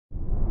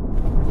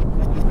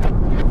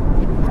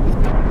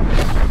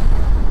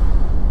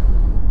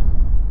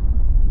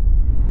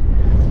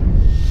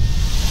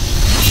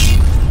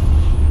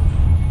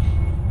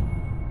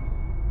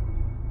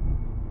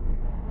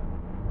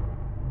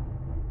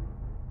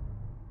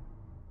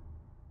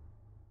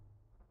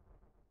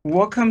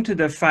Welcome to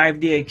the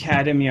 5D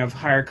Academy of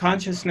Higher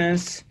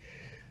Consciousness.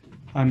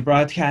 I'm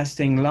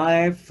broadcasting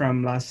live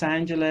from Los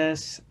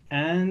Angeles,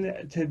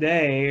 and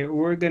today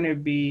we're going to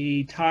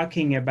be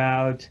talking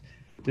about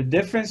the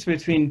difference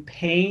between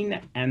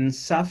pain and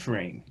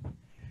suffering.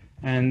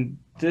 And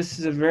this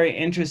is a very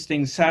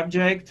interesting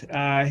subject.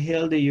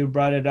 Hilda, you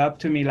brought it up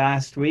to me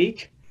last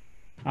week.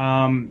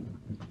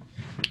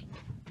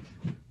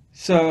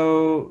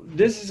 So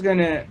this is going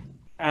to,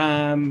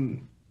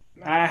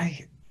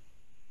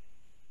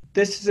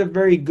 this is a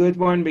very good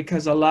one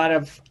because a lot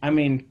of,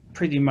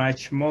 pretty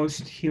much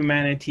most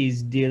humanity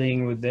is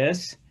dealing with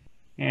this,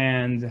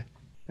 and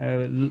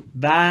a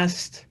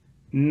vast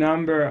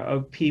number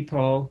of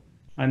people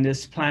on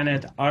this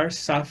planet are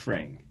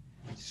suffering.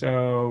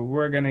 So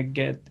we're going to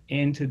get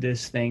into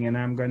this thing and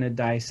I'm going to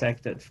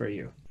dissect it for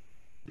you.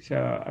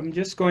 So I'm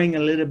just going a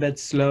little bit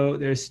slow.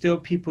 There's still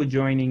people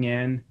joining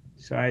in,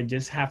 so I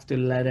just have to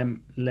let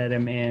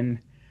them in.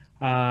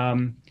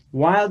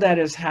 While that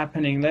is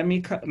happening, let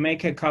me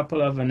make a couple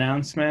of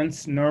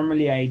announcements.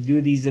 Normally I do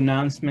these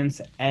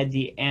announcements at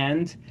the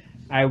end.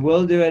 I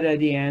will do it at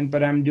the end,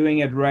 but I'm doing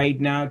it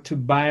right now to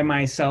buy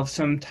myself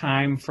some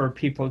time for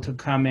people to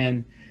come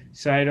in,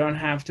 so I don't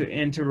have to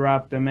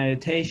interrupt the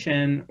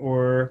meditation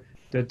or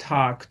the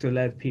talk to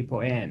let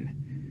people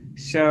in.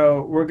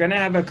 So we're going to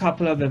have a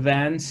couple of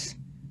events.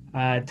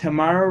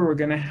 Tomorrow we're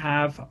going to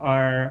have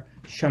our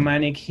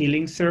shamanic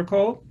healing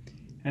circle,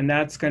 and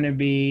that's going to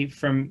be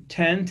from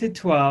 10 to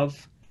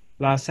 12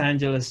 Los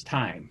Angeles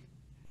time.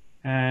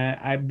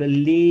 I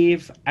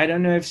believe, I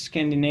don't know if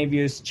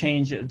Scandinavia has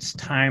changed its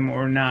time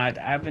or not.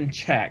 I haven't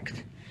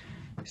checked.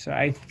 So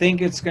I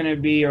think it's going to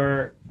be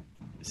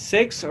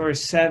 6 or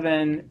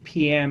 7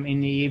 p.m.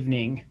 in the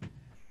evening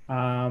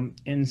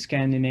in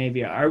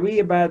Scandinavia. Are we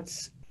about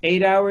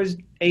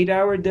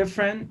 8-hour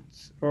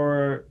difference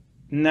or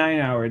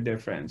 9-hour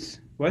difference?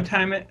 What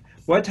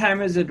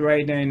time is it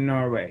right now in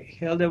Norway?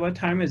 Hilda, what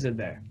time is it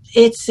there?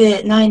 It's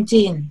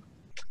 19.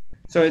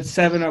 So it's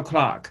 7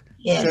 o'clock.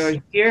 Yes. So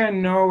here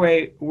in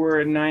Norway,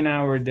 we're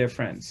 9-hour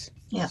difference.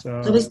 Yeah.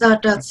 So we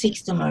start at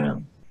 6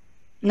 tomorrow.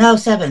 No,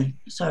 7.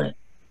 Sorry.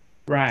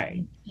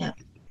 Right. Yeah.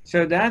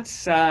 So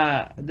that's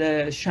the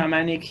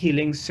shamanic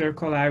healing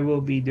circle. I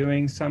will be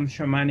doing some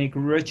shamanic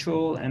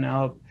ritual,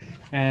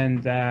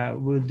 and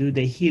we'll do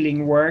the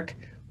healing work,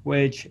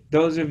 which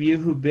those of you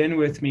who've been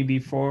with me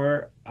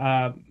before,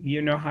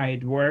 you know how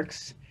it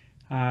works.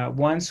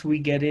 Once we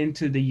get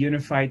into the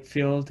unified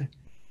field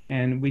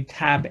and we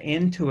tap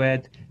into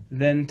it,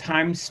 then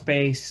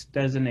time-space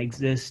doesn't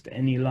exist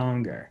any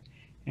longer.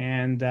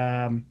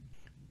 And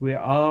we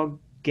all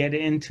get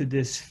into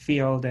this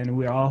field and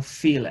we all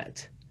feel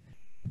it.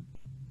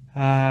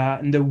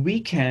 On the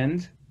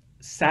weekend,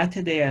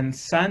 Saturday and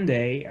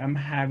Sunday, I'm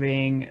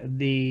having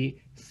the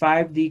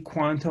 5D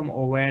Quantum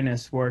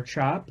Awareness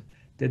Workshop,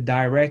 the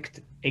direct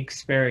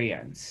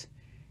experience.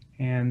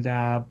 And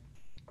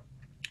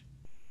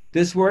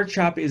this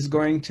workshop is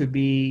going to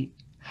be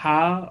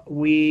how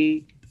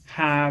we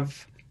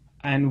have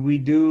and we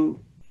do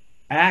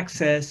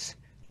access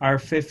our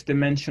fifth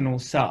dimensional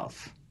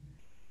self.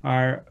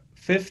 Our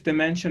fifth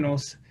dimensional,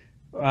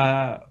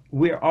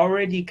 we're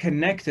already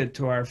connected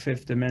to our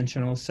fifth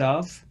dimensional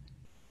self.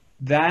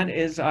 That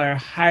is our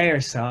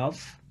higher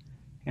self,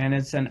 and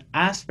it's an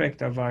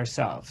aspect of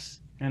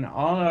ourselves. And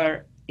all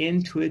our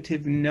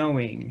intuitive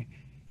knowing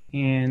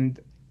and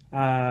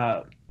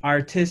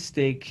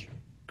artistic,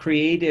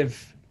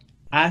 creative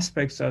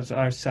aspects of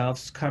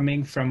ourselves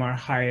coming from our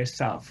higher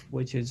self,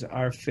 which is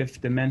our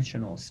fifth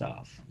dimensional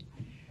self.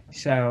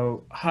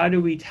 So how do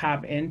we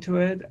tap into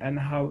it, and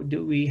how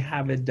do we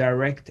have a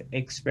direct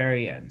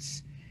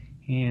experience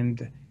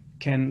and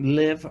can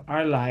live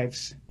our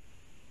lives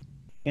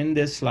in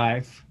this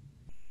life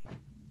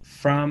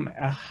from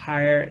a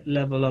higher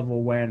level of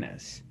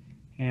awareness?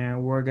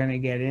 And we're going to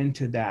get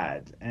into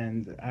that,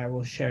 and I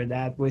will share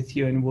that with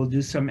you, and we'll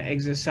do some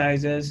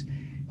exercises,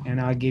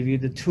 and I'll give you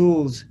the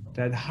tools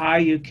that how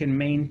you can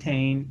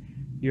maintain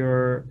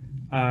your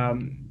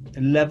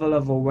level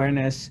of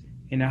awareness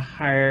in a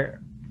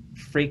higher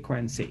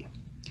frequency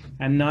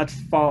and not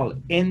fall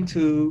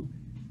into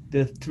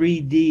the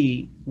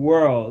 3D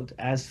world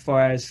as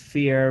far as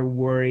fear,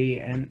 worry,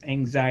 and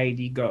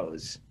anxiety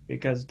goes,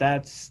 because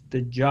that's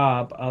the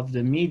job of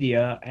the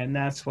media, and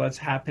that's what's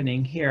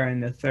happening here in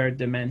the third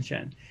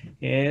dimension,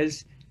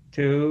 is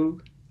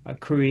to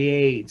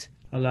create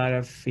a lot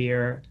of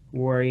fear,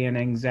 worry, and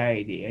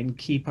anxiety, and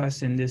keep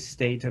us in this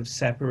state of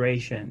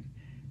separation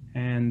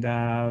and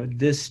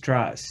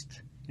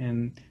distrust.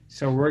 And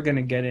so we're going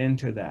to get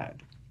into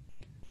that.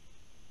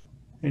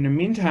 In the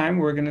meantime,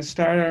 we're going to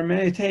start our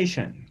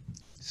meditation.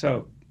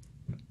 So,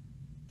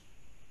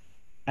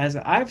 as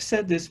I've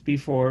said this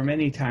before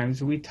many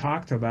times, we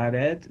talked about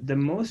it, the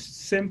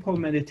most simple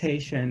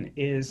meditation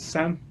is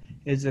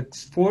a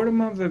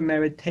form of a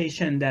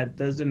meditation that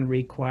doesn't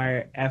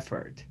require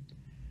effort.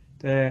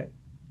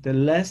 The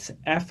less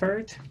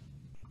effort,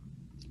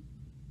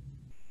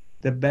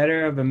 the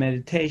better of a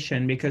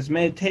meditation, because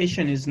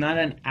meditation is not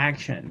an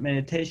action.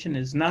 Meditation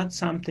is not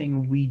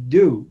something we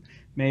do.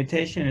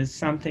 Meditation is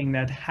something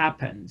that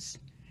happens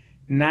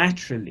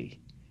naturally.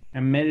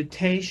 And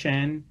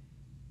meditation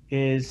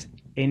is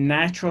a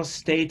natural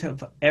state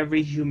of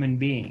every human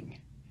being.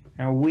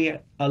 And we,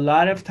 a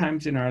lot of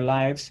times in our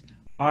lives,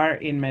 are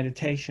in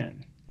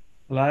meditation.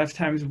 A lot of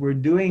times we're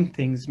doing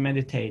things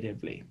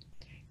meditatively.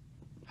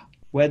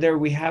 Whether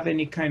we have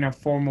any kind of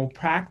formal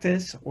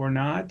practice or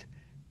not,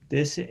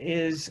 this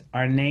is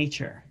our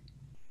nature.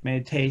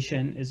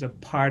 Meditation is a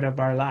part of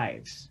our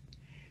lives.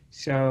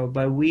 So,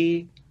 but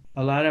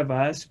a lot of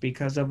us,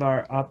 because of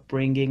our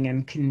upbringing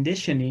and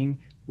conditioning,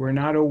 we're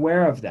not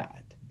aware of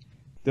that.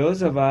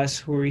 Those of us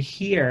who are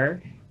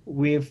here,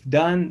 we've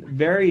done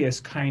various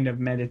kind of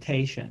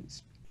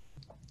meditations.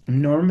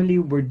 Normally,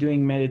 we're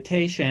doing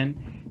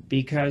meditation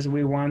because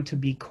we want to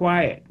be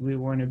quiet. We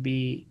want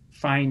to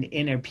find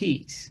inner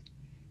peace.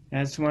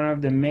 That's one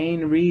of the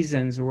main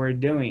reasons we're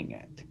doing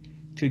it,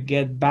 to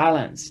get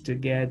balance,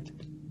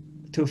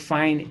 to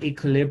find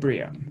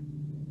equilibrium,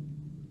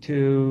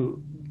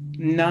 to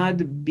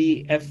not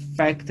be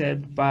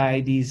affected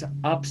by these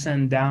ups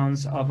and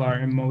downs of our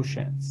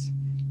emotions.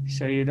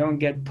 So you don't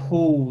get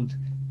pulled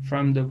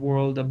from the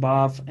world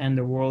above and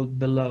the world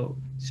below.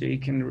 So you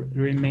can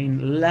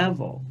remain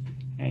level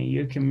and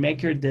you can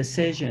make your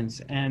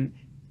decisions and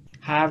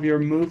have your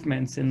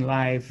movements in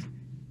life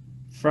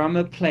from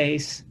a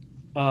place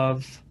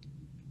of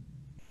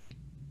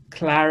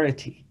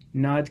clarity,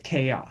 not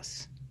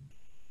chaos.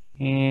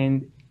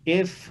 And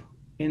if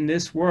in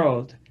this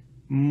world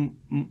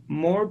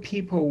more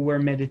people were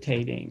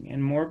meditating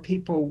and more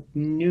people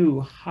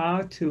knew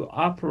how to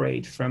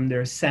operate from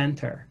their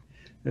center,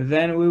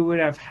 then we would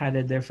have had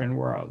a different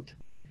world.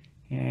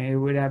 And it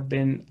would have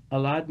been a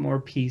lot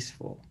more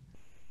peaceful.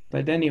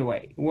 But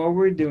anyway, what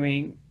we're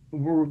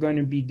going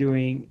to be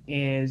doing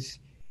is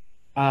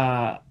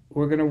we're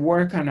going to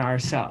work on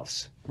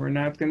ourselves. We're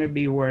not going to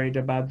be worried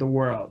about the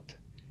world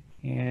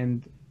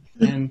and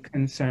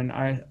concern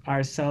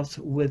ourselves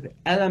with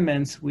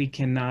elements we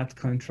cannot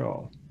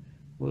control.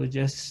 We'll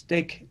just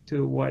stick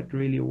to what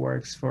really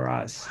works for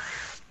us.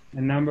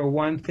 The number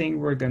one thing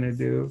we're going to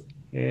do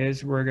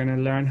is we're going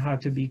to learn how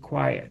to be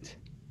quiet.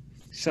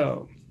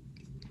 So,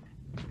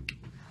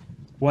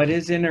 what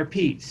is inner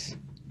peace?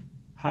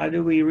 How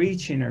do we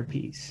reach inner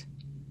peace?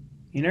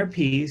 Inner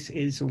peace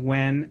is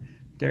when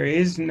there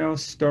is no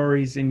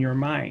stories in your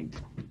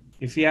mind.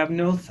 If you have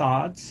no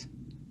thoughts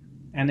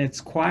and it's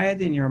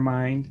quiet in your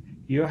mind,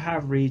 you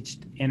have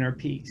reached inner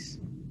peace.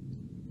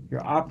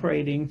 You're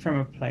operating from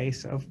a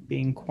place of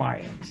being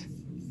quiet.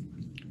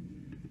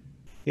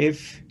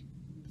 If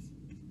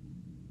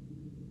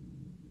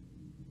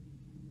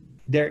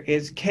there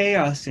is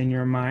chaos in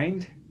your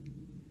mind,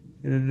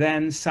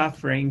 then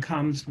suffering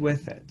comes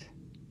with it.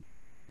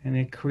 And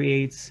it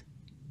creates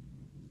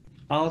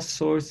all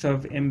sorts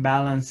of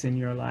imbalance in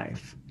your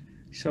life.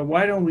 So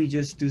why don't we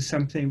just do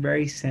something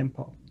very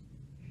simple?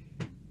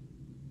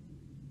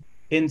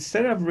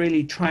 Instead of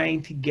really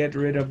trying to get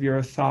rid of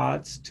your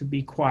thoughts, to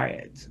be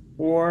quiet,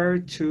 or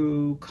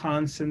to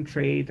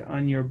concentrate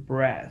on your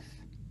breath,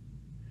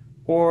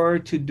 or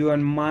to do a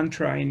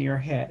mantra in your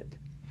head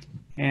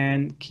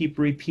and keep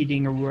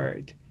repeating a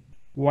word,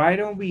 why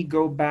don't we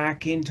go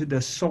back into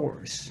the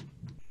source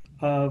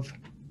of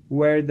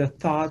where the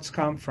thoughts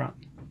come from?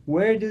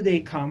 Where do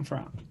they come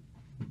from?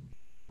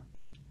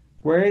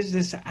 Where is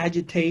this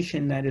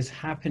agitation that is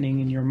happening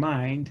in your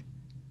mind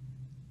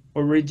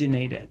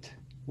originated?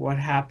 What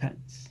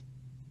happens?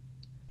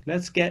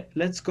 Let's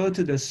go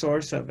to the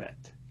source of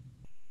it.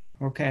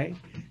 Okay?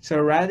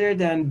 So rather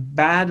than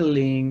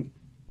battling,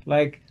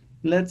 like,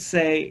 let's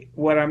say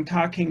what I'm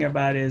talking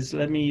about is,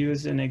 let me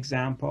use an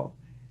example.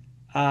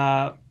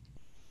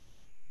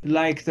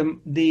 Like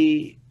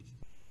the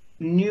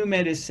new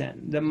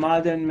medicine, the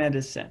modern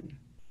medicine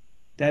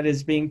that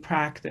is being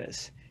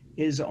practiced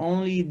is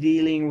only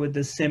dealing with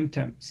the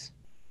symptoms.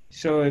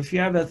 So if you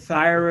have a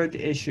thyroid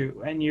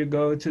issue and you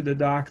go to the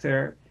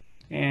doctor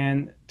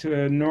and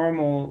to a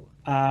normal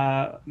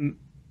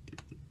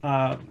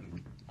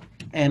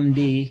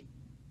MD,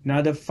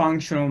 not a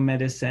functional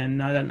medicine,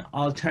 not an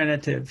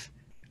alternative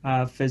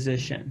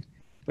physician,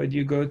 but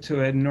you go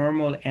to a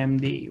normal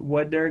MD,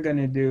 what they're going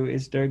to do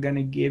is they're going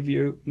to give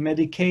you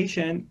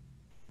medication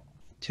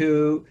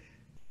to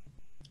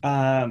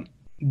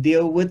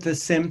deal with the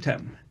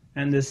symptom.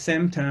 And the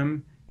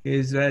symptom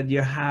is that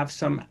you have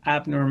some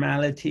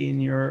abnormality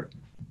in your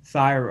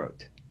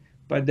thyroid.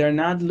 But they're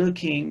not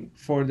looking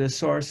for the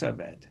source of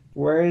it.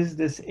 Where is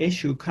this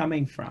issue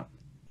coming from?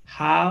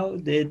 How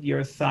did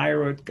your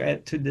thyroid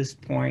get to this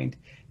point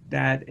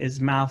that is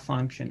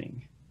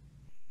malfunctioning?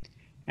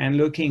 And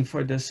looking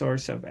for the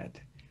source of it.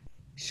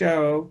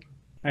 So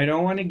I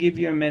don't want to give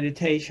you a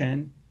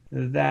meditation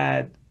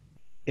that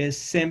is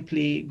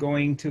simply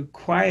going to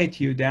quiet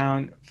you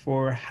down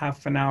for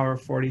half an hour,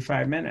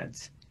 45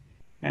 minutes.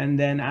 And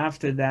then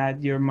after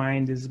that, your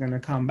mind is going to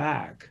come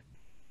back.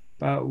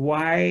 But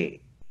where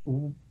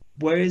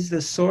is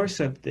the source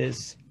of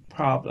this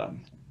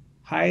problem?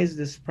 How is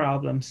this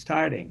problem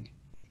starting?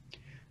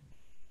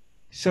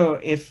 So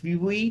if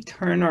we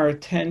turn our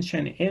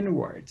attention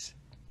inwards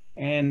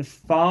and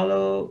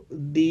follow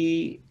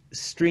the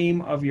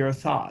stream of your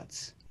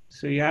thoughts.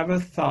 So you have a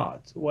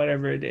thought,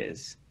 whatever it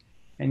is,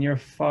 and you're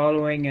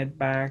following it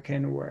back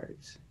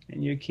inwards.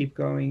 And you keep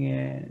going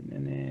in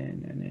and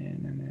in and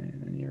in and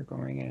in, and you're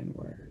going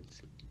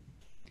inwards.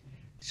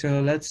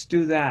 So let's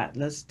do that.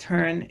 Let's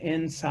turn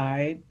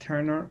inside,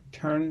 turn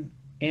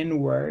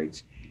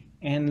inwards,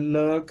 and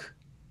look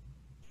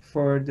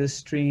for the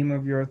stream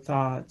of your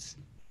thoughts.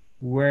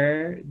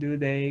 Where do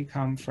they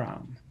come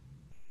from?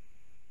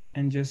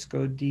 And just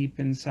go deep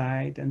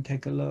inside and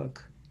take a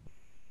look.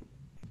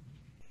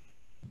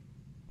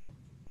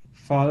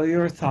 Follow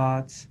your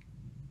thoughts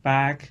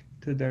back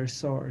to their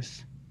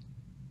source.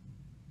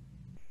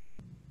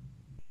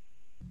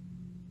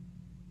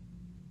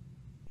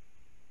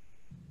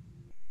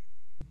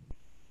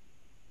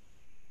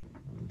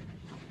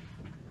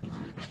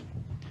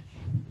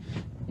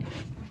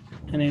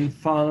 And in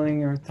following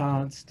your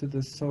thoughts to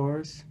the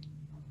source,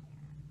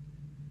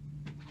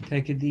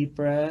 take a deep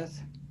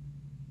breath.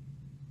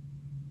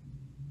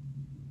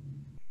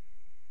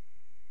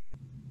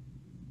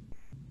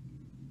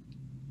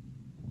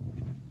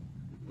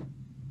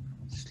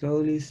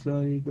 Slowly,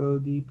 slowly go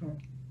deeper.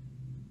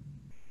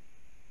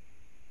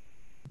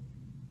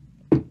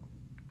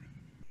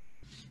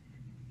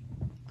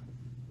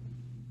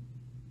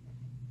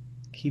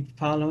 Keep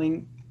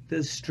following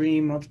the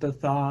stream of the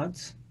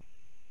thoughts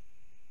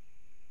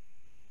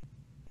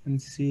and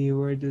see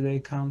where do they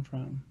come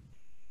from.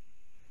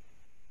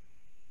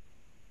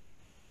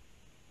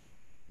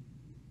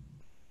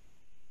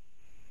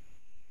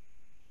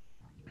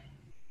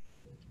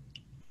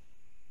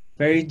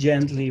 Very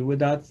gently,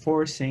 without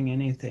forcing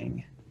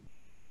anything.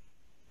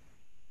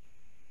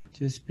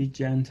 Just be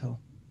gentle,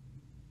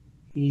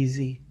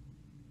 easy,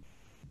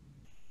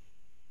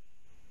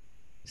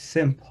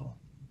 simple.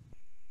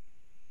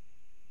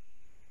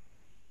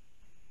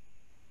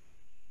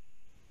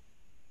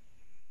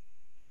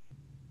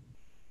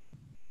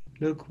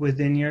 Look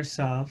within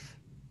yourself.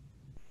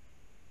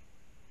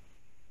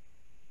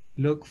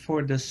 Look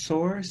for the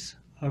source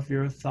of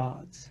your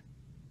thoughts.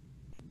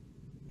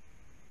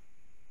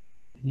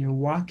 And you're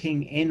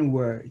walking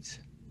inwards.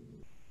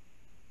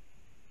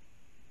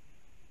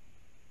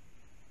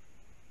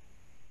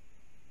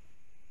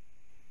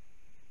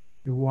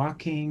 You're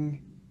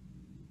walking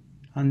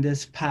on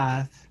this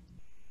path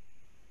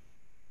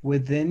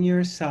within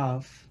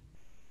yourself.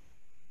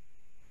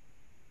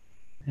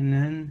 And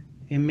then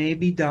it may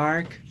be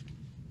dark,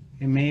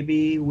 it may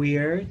be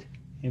weird,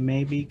 it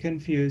may be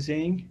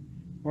confusing,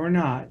 or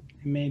not.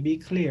 It may be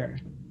clear.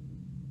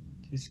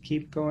 Just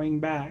keep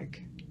going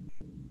back.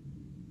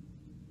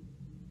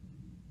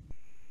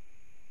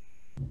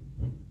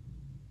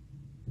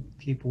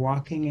 Keep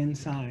walking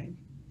inside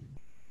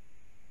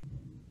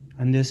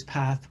on this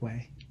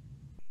pathway.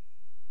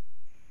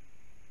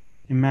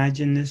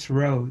 Imagine this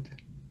road.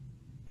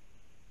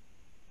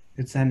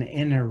 It's an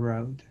inner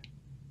road.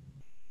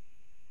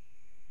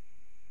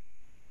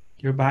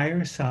 You're by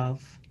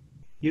yourself.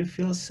 You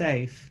feel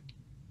safe.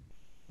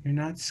 You're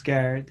not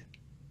scared.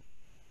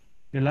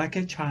 You're like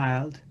a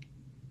child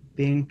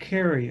being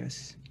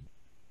curious.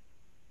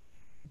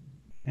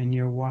 And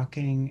you're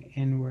walking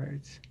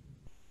inwards.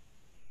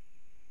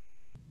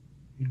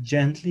 You're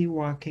gently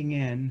walking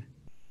in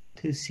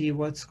to see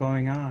what's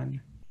going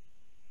on.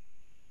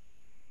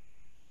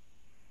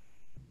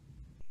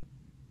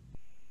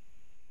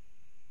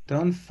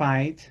 Don't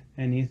fight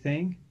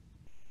anything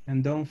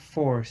and don't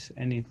force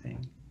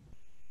anything.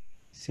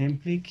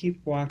 Simply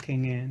keep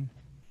walking in.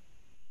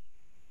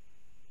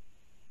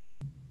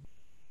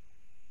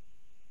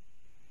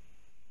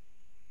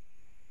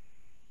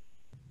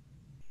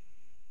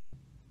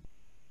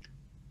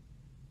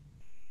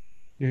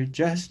 You're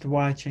just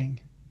watching.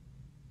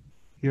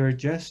 You're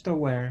just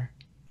aware.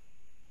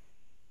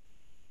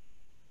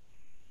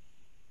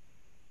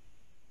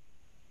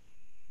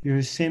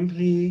 You're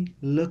simply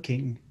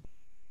looking.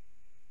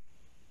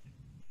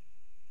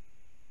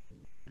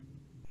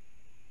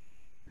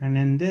 And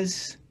in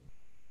this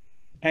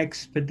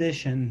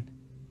expedition,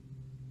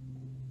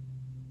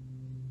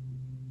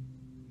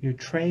 you're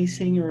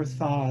tracing your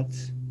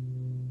thoughts.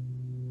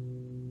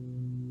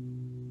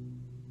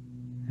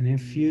 And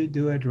if you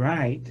do it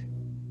right,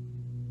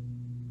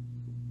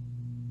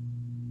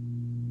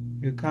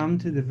 you come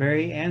to the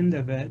very end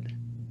of it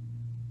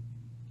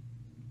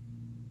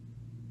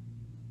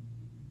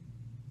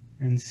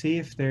and see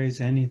if there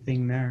is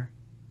anything there.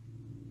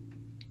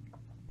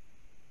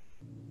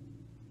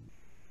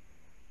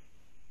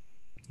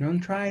 Don't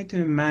try to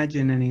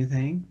imagine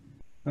anything.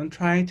 Don't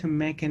try to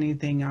make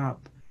anything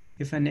up.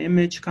 If an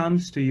image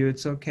comes to you,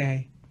 it's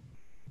okay.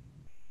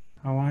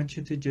 I want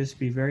you to just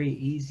be very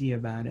easy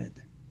about it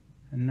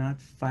and not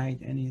fight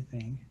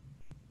anything.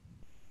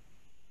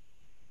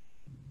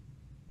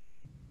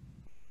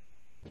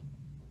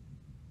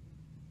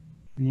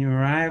 And you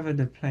arrive at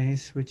a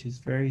place which is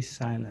very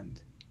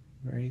silent,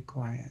 very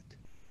quiet.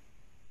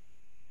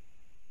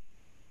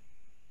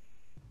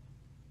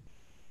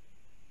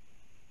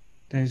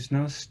 There's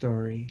no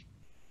story.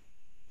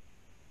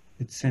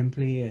 It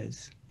simply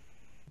is.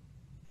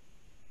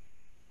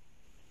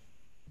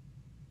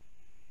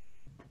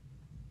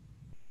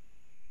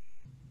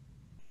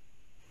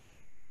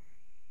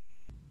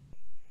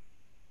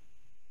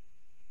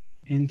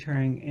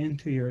 entering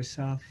into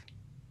yourself,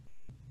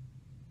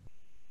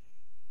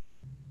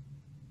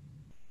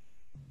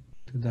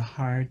 to the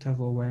heart of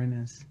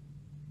awareness,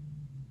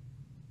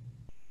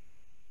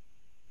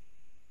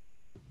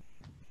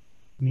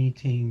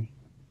 meeting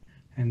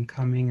and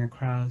coming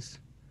across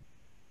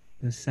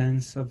the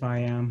sense of I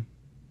am,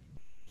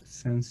 the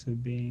sense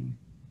of being.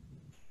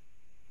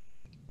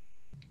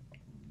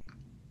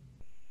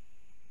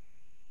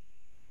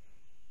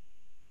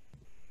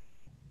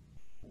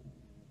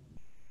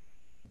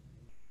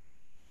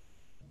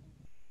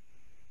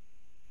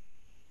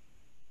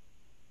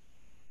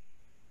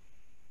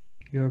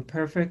 You're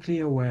perfectly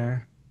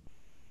aware.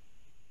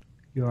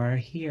 You are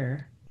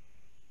here.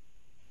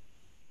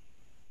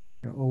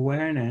 Your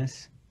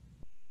awareness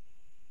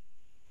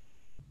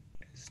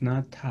is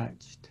not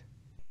touched.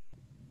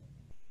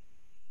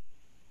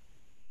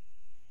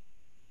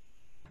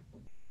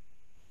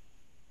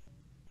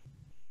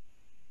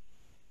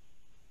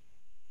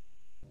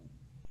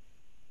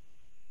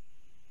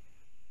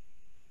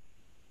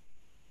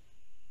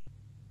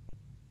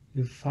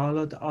 You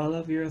followed all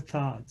of your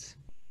thoughts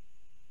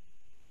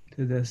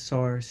to the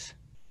source.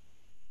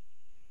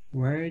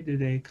 Where do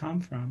they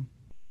come from?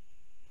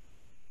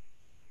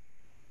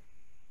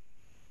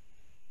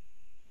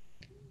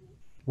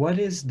 What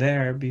is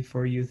there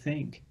before you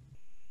think?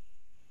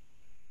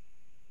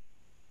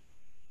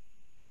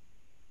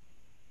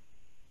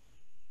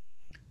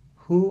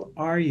 Who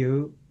are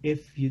you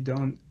if you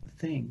don't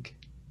think?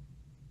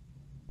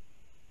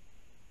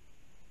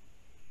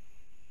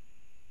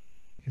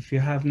 If you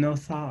have no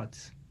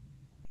thoughts,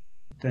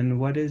 then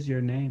what is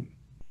your name?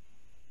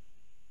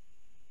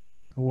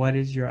 What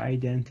is your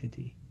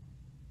identity?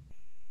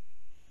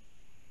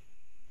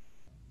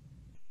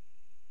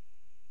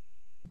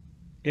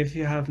 If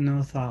you have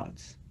no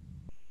thoughts,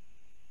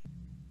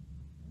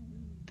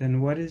 then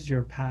what is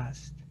your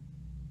past?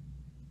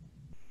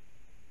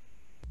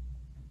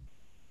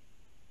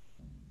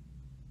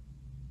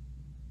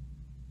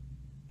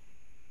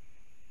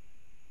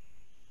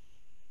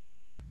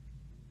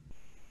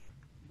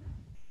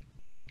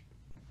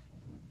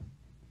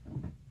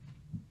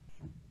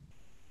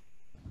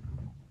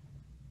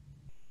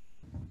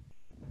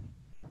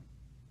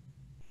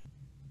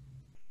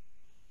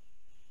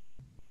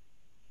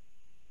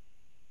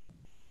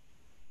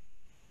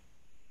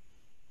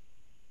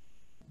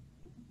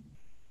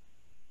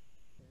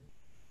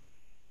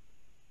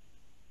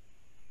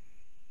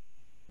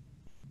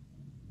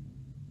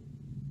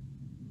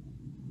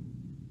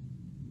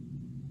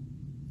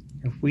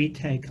 If we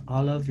take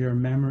all of your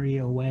memory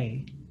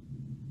away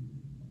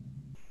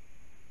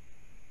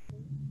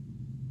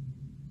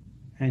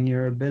and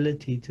your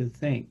ability to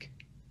think,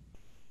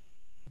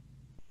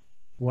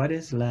 what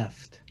is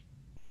left?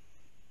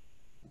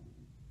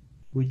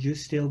 Would you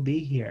still be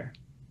here?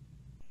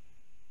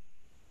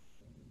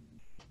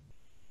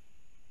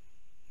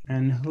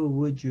 And who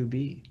would you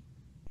be?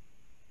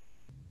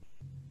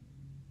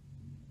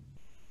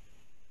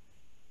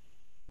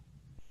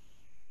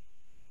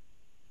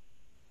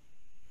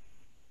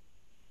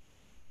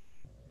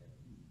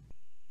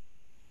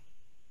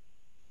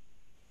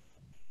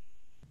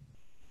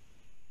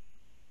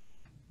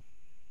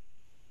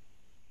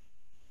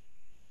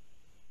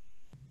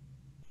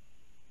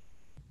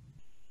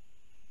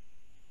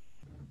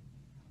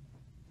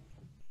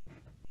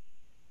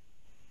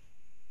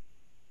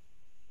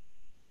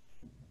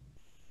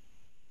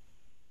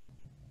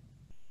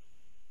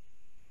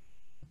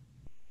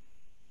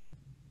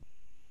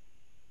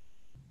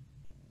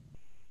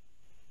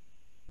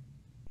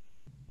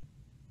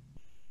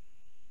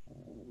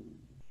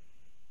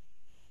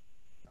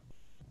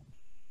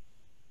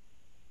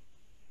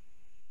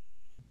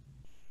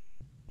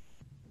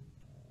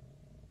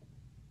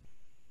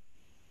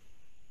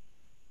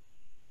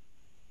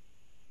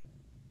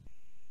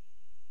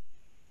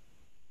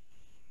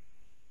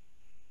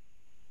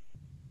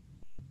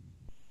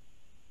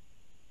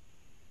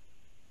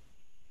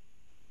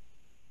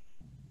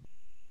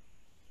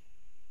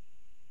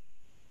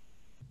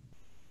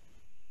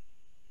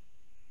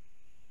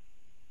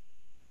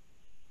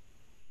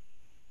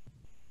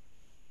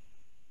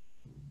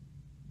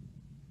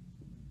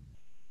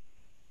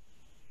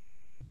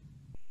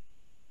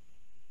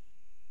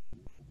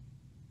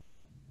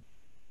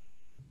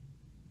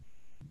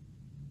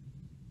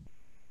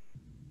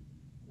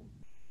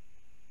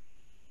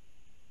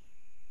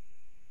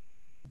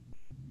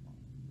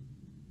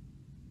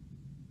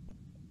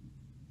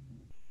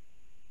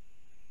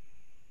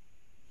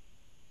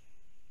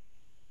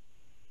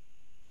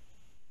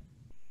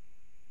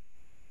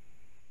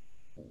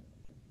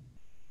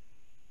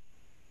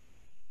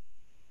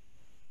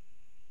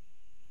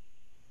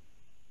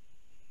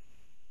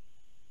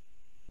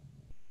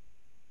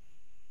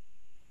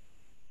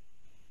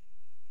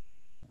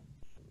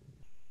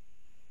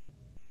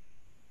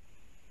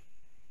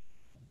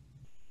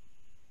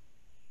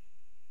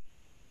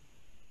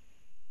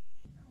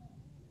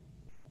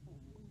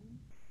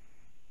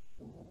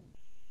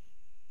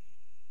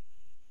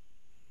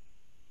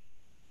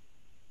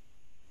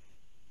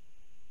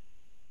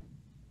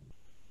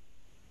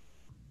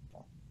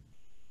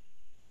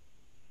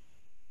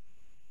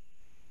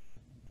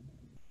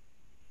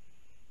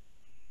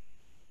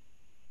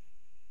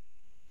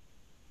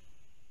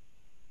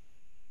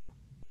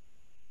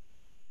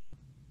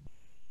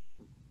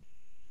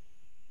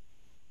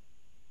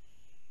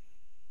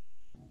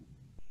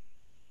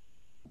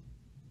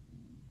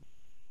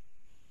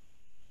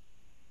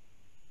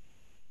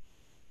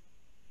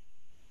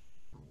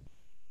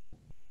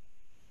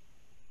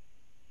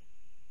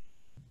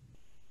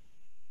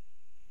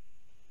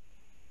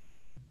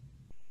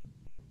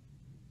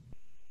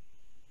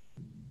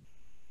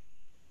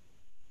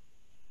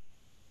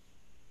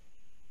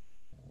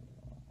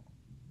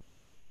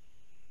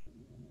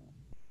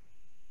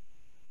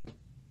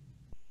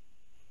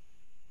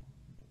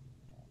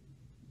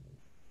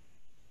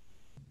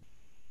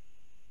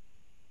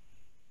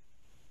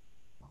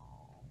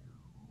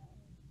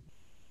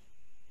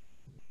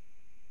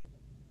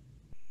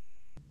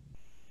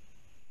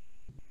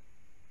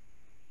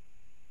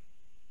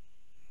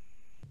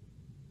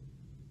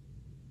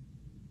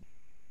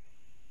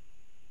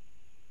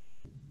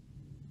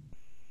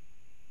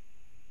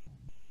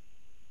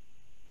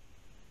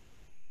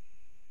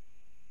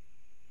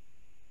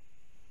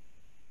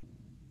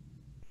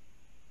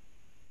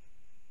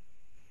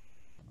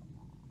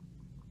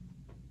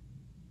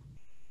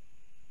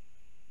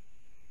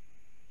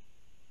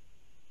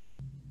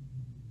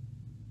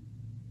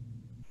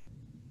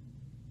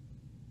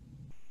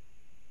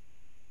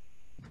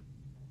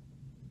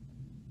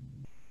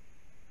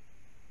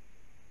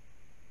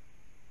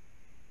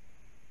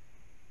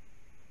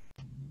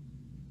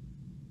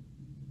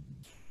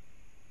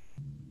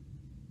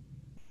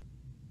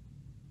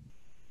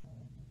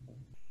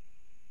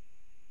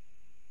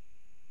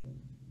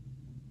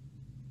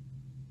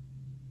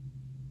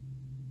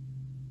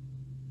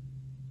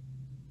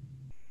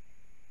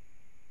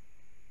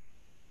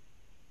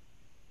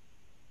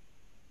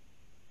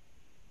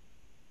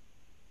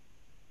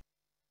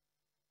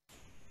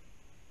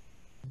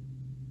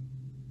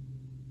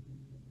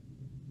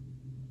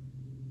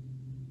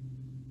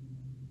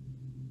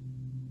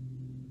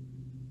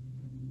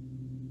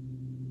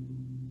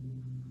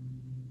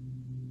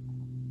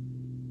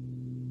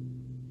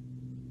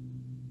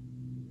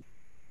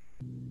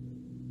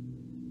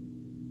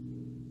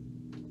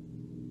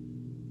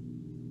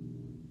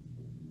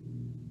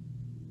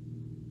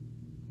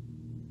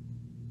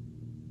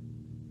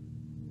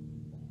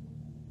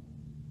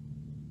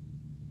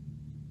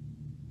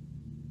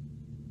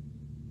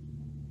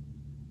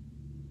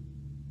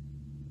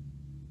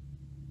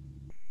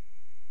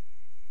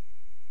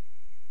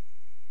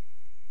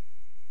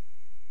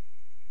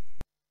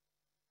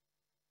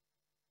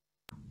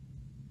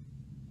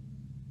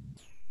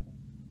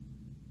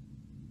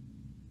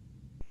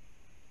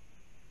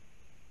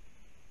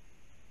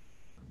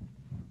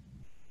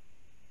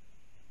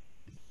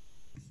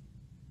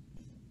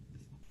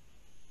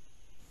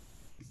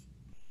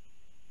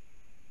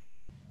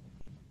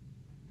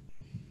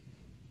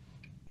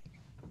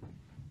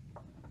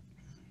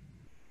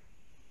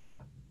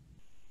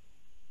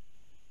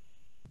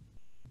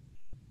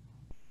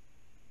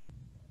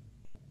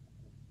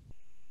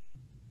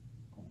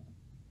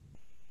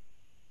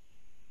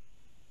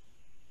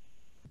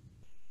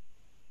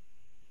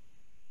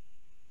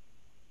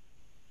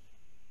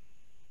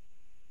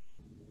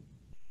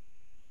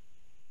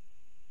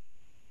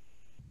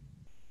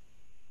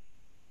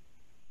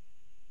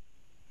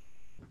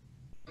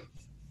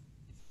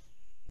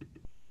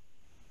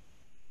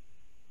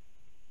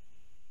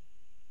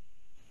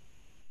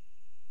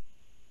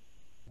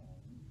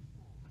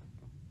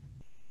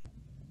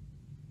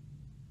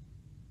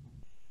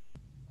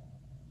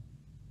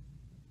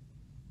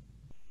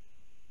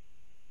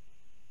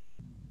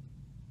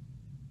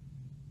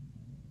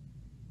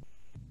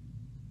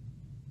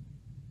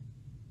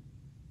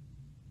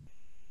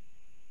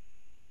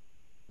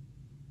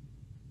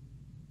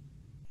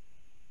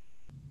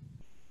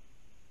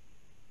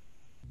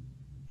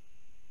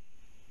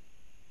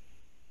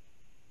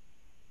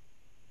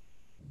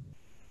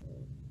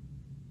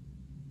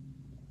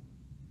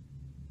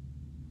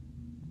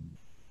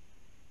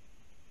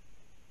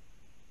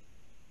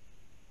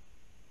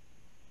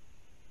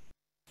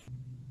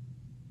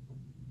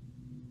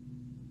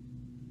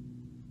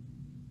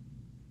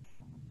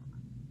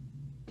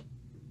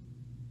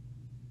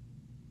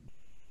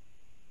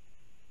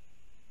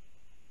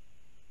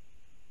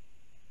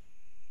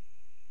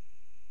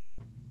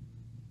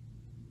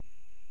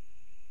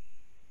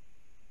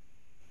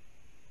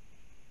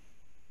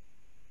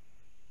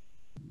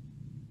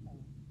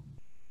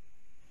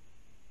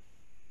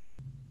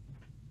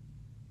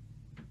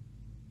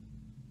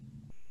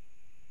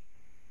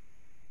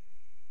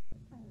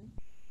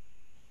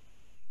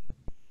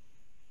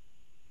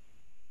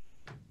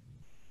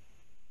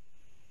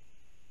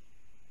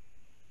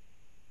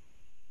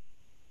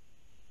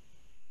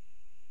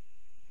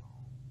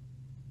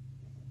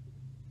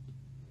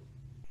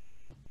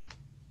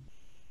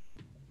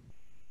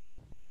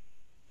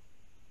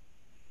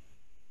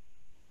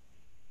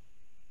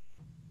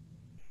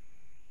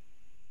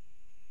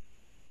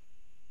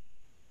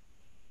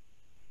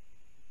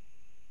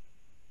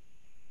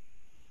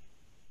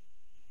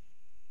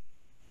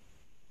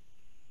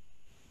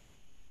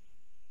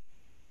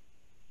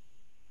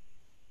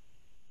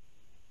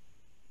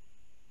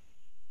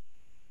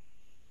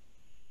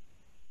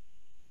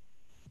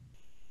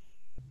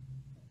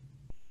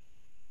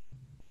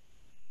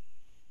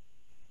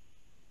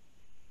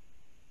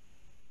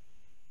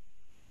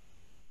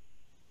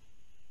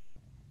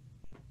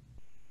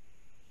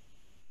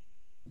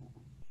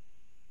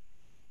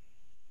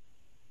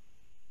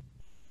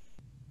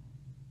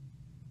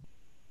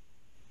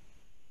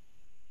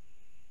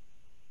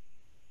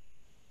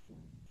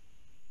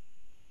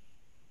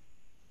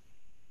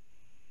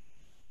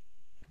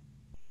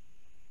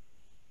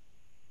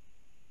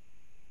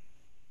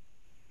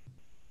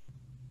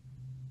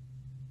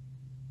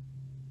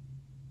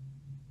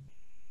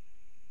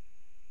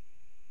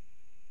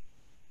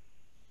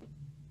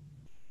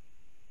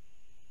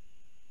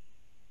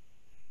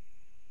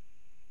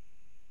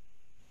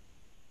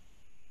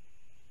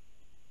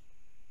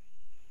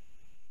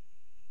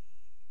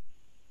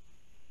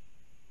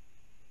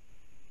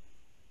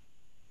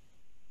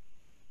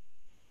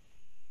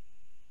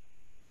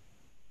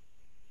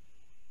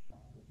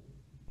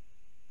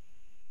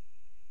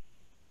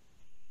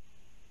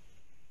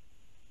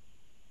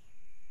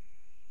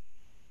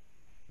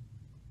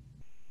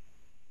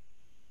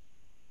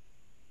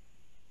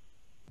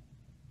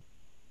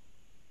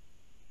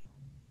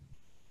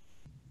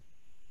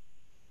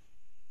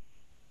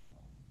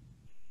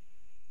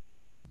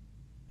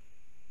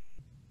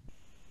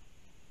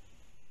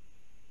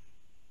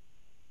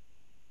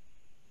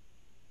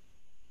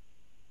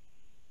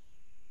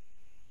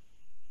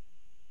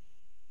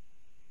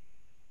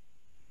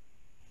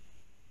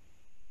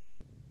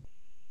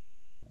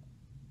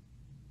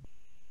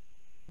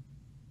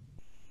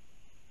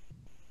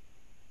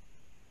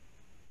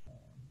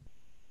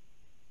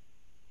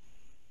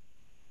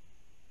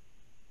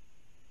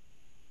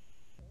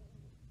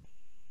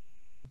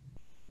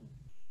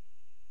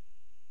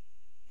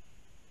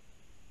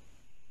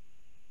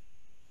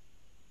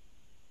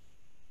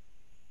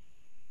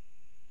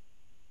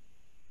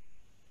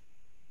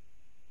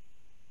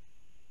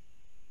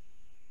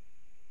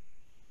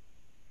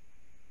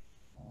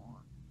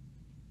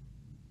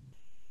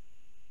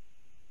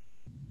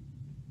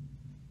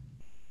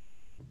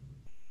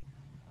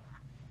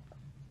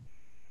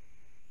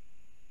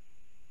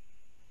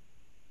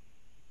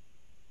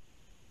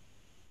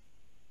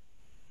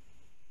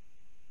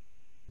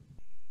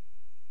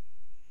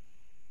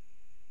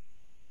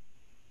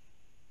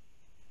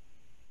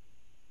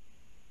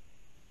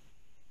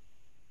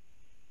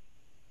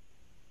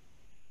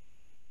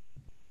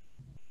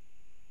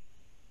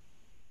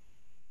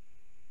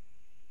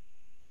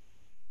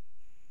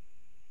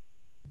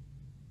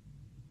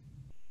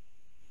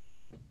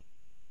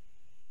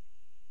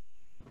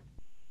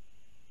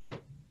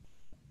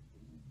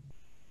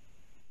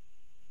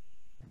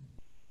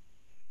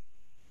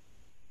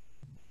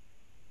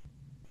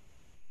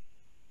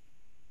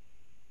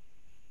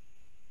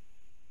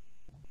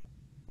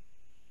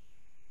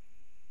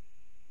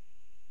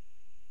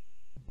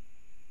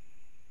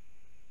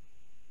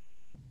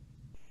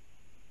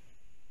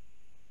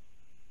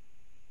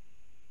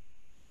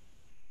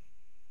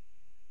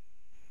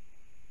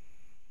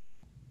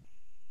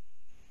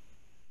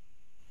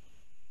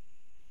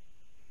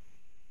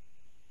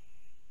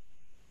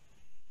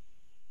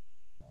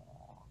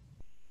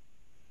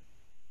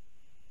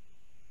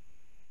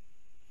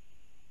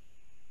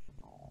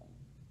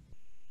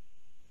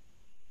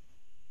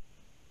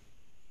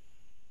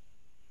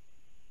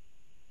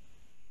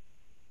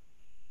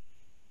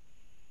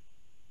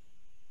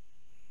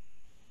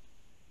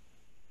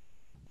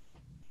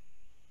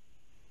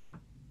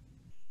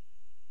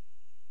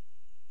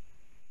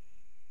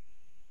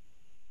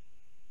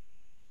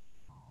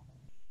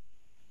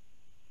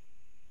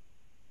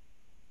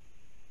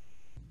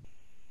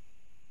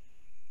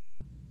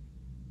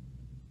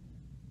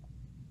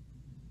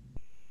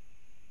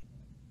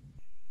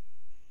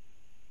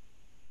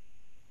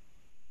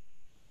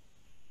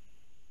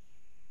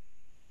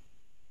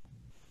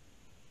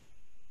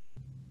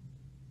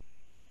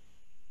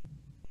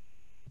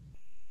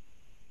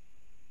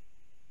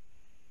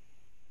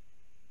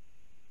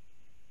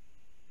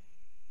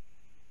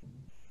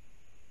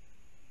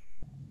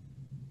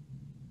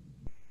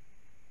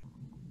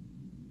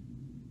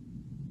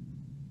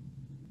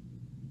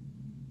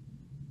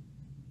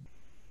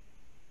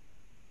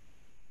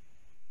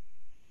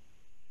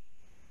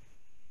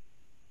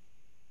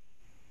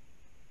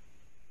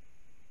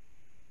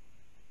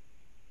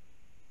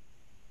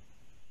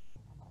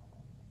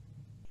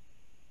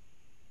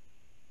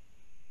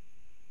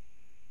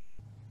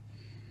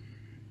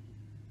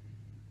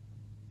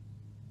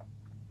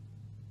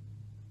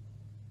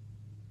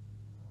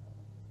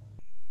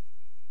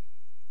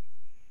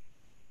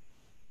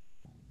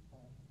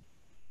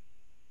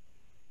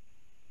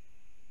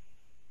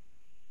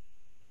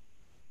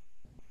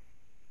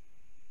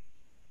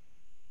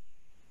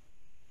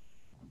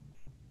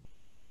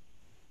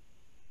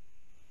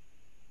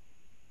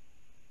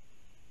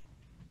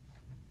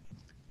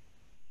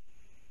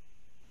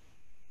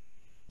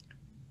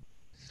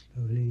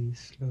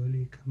 Please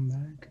slowly come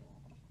back.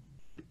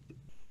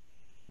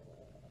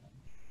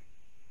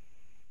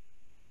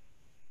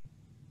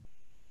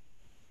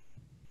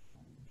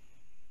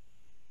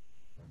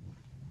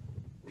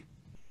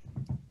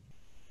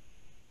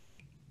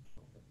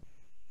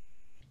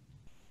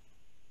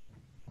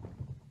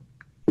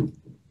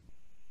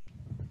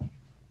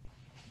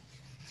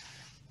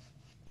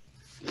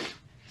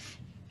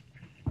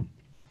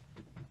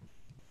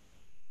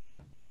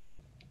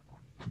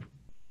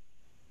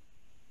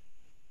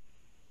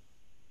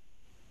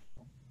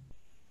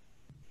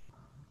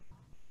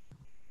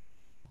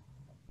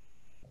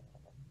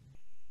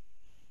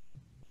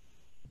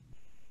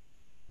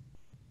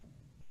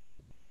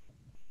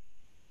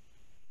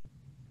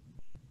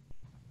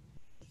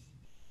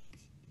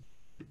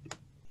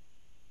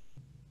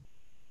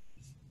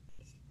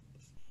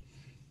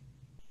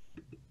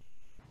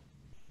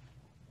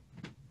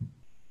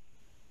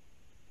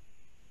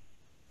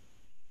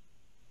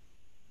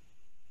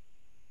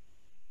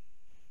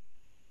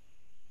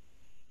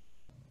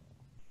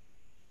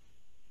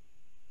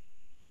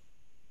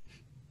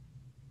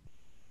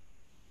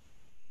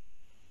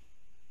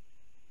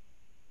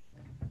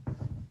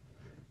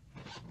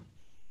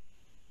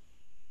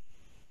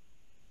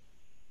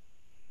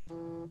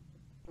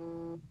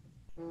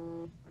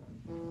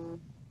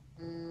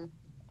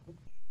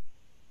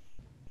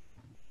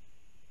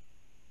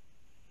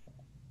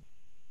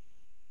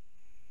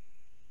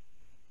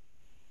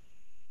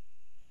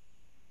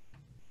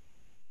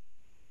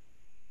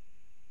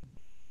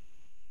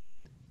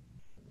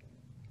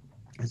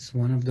 It's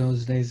one of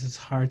those days it's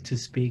hard to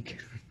speak.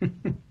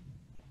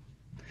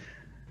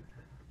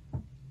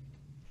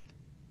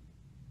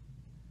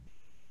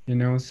 You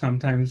know,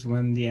 sometimes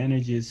when the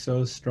energy is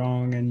so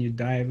strong and you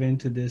dive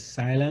into this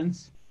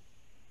silence,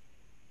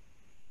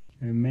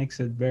 it makes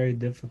it very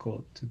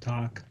difficult to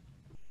talk.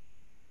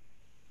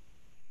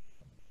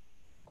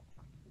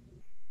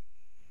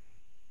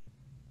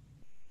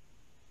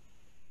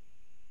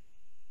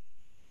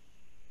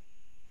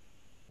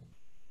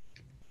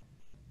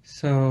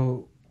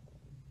 So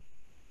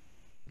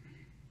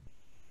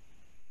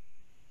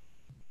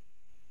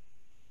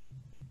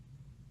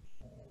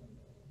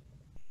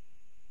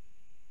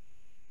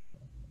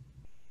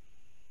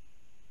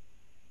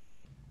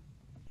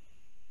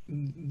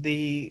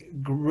the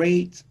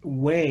great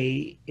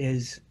way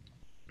is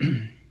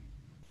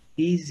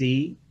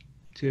easy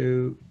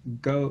to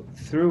go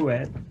through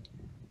it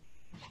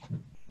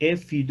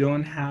if you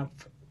don't have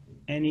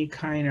any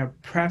kind of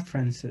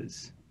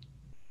preferences.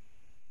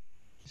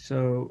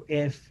 So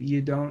if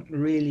you don't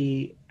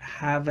really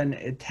have an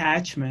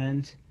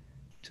attachment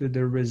to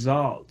the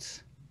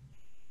results,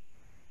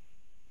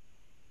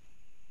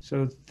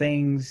 so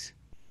things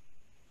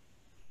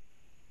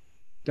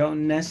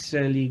don't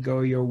necessarily go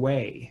your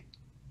way.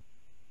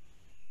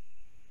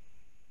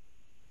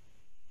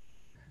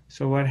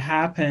 So what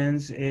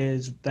happens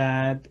is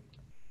that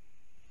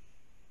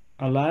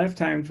a lot of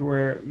times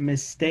we're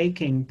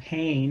mistaking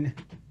pain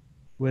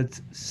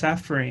with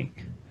suffering,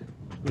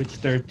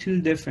 which they're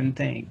two different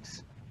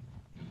things.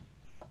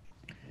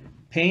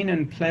 Pain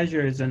and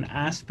pleasure is an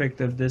aspect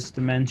of this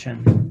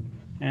dimension,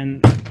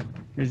 and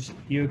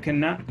you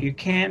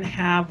can't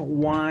have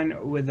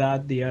one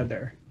without the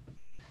other.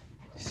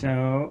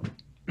 So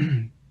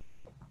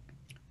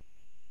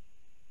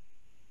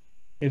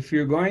if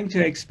you're going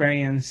to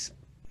experience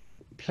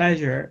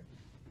pleasure,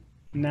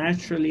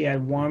 naturally at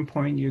one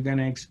point you're going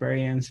to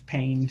experience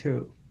pain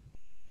too.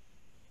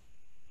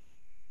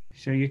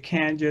 So you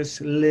can't just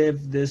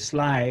live this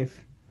life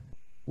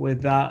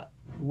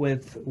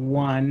with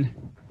one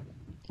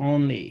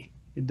only.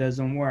 It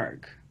doesn't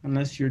work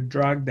unless you're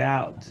drugged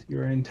out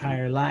your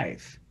entire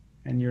life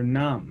and you're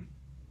numb.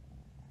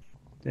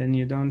 Then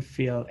you don't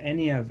feel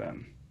any of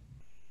them.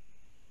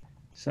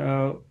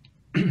 So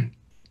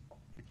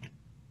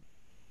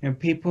and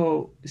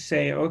people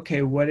say,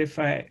 okay,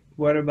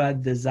 what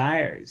about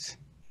desires?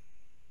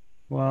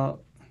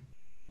 Well,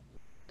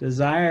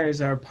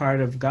 desires are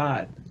part of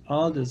God,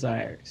 all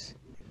desires.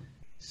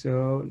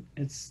 So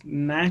it's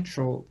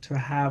natural to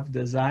have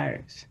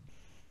desires.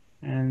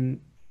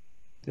 And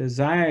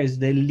desires,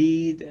 they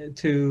lead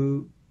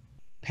to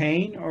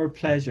pain or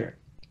pleasure.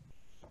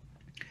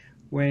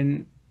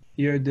 When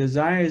your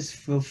desire is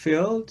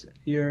fulfilled,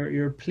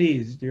 you're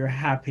pleased, you're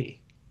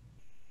happy.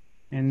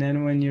 And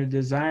then when your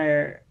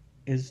desire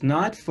is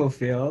not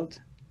fulfilled,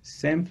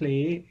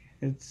 simply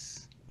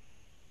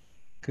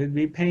could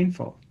be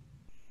painful.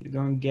 You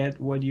don't get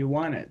what you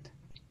wanted.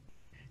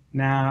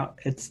 Now,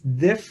 it's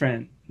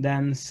different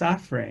than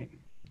suffering.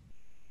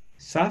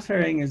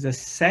 Suffering is a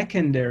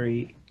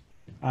secondary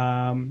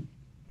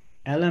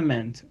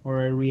element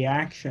or a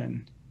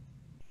reaction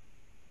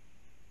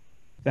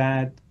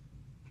that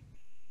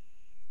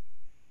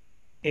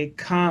it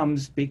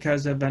comes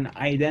because of an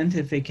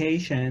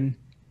identification,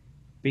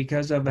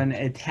 because of an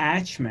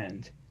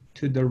attachment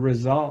to the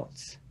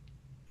results.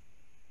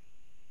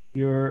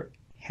 You're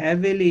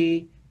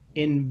heavily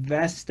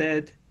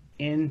invested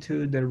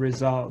into the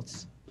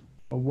results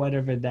of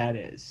whatever that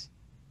is.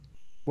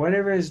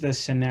 Whatever is the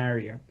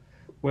scenario.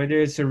 whether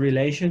it's a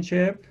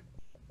relationship,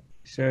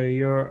 so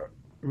you're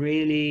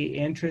really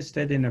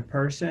interested in a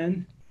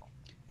person,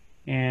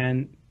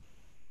 and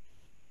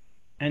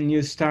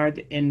you start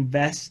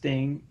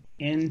investing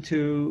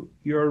into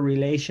your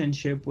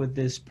relationship with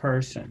this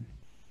person.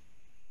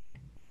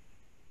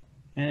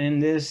 And in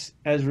this,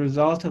 as a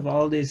result of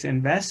all these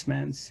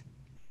investments,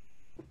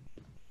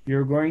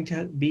 you're going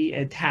to be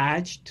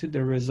attached to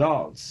the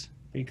results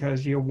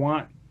because you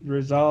want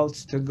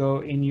results to go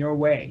in your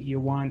way. You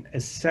want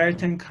a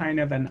certain kind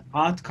of an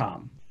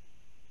outcome.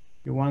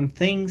 You want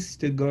things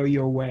to go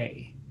your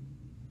way.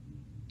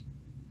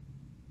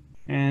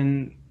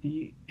 And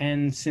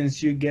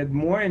since you get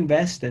more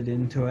invested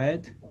into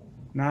it,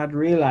 not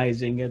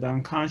realizing it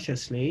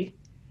unconsciously,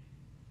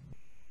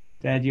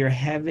 that you're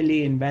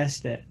heavily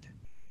invested.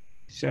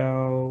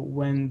 So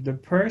when the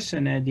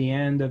person at the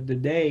end of the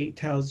day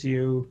tells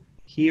you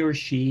he or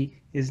she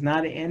is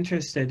not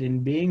interested in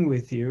being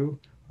with you,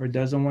 or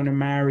doesn't want to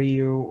marry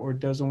you, or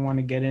doesn't want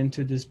to get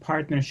into this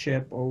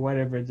partnership, or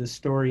whatever the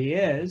story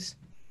is,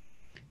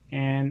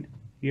 and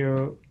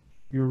you're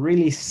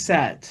really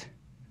set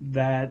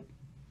that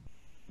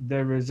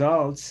the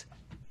results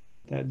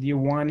that you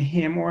want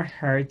him or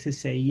her to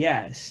say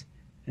yes,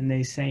 and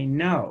they say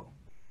no,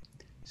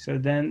 so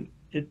then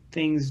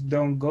things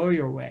don't go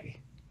your way.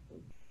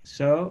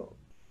 So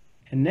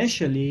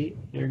initially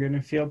you're going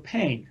to feel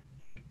pain,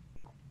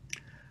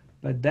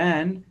 but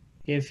then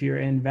if you're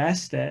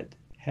invested,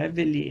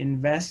 heavily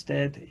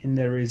invested in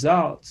the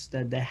results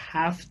that they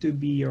have to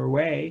be your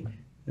way,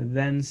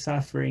 then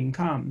suffering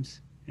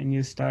comes and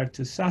you start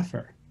to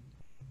suffer.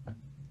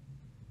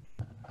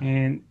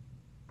 And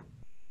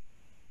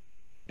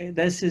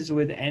this is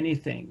with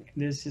anything.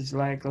 This is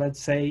like,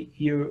 let's say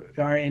you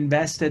are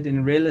invested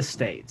in real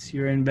estate,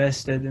 you're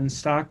invested in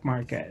stock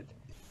market,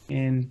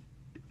 in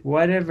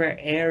whatever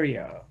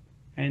area,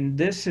 and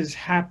this is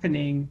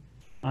happening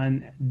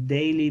on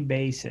daily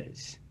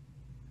basis.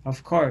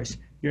 Of course,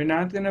 you're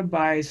not going to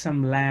buy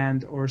some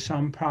land or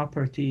some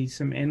property,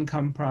 some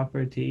income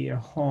property, a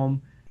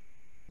home,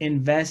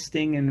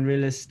 investing in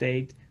real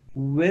estate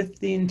with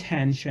the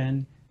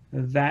intention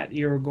that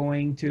you're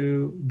going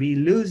to be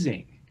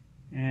losing.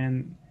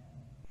 And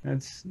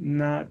that's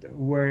not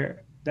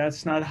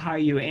how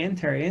you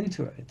enter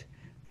into it.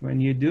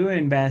 When you do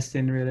invest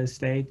in real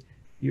estate,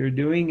 you're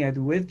doing it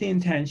with the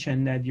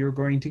intention that you're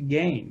going to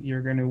gain,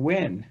 you're going to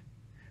win.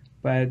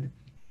 But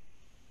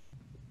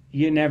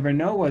you never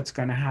know what's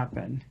going to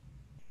happen.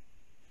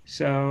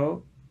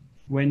 So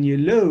when you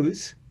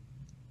lose,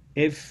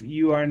 if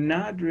you are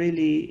not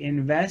really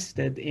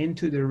invested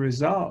into the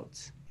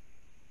results,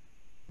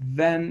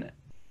 then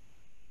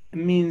it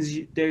means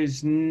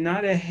there's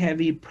not a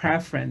heavy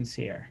preference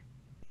here.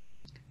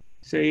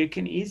 So you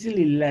can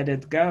easily let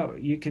it go.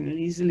 You can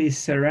easily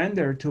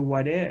surrender to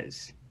what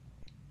is.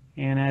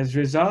 And as a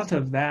result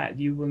of that,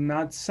 you will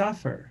not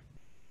suffer.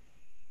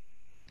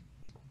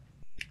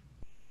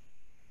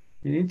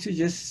 You need to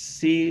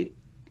just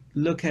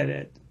look at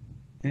it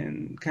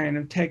and kind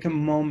of take a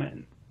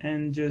moment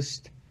and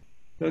just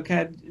look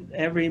at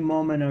every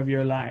moment of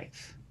your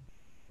life,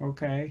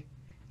 okay?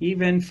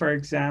 Even, for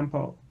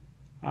example,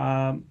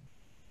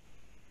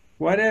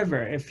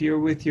 whatever, if you're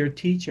with your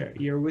teacher,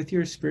 you're with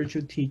your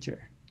spiritual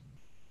teacher,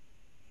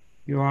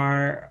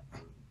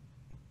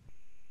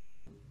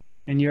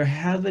 and you're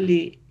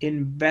heavily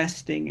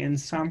investing in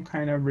some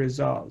kind of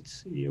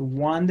results. You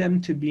want them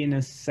to be in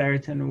a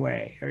certain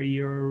way, or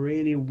you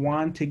really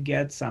want to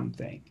get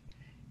something,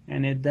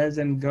 and it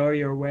doesn't go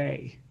your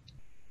way.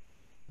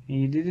 And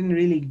you didn't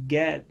really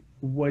get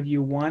what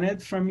you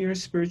wanted from your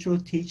spiritual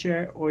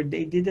teacher, or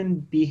they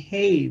didn't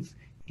behave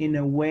in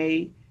a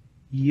way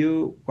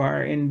you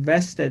are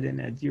invested in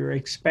it. You're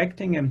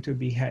expecting them to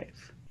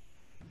behave.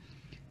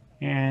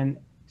 And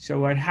so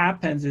what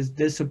happens is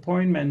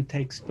disappointment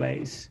takes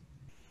place.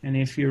 And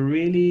if you're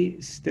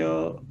really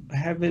still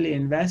heavily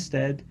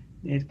invested,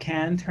 it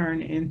can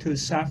turn into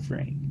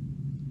suffering,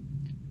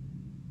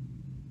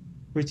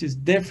 which is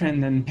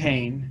different than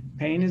pain.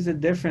 Pain is a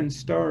different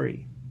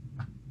story.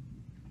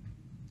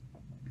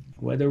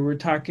 Whether we're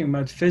talking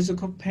about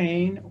physical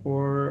pain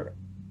or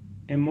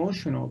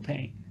emotional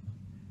pain,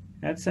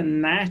 that's a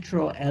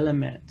natural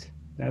element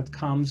that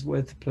comes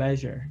with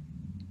pleasure,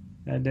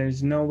 that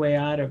there's no way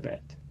out of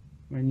it.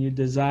 When you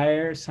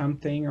desire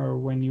something or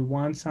when you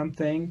want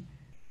something,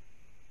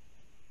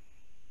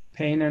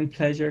 pain and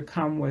pleasure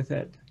come with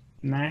it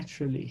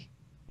naturally.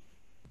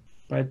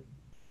 But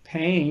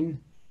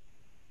pain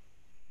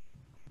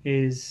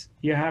is,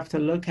 you have to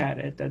look at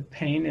it, that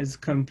pain is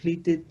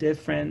completely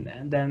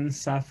different than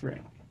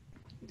suffering.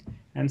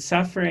 And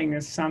suffering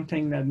is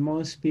something that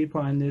most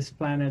people on this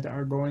planet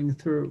are going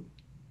through.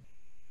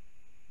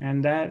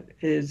 And that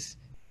is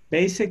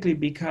basically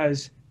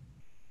because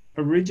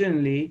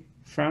originally,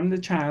 from the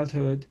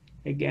childhood,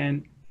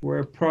 again,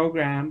 we're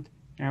programmed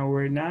and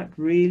we're not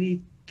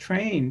really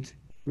trained.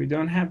 We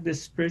don't have the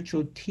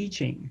spiritual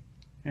teaching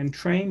and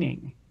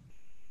training.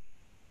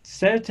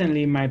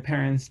 Certainly my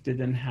parents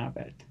didn't have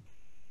it.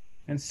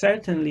 And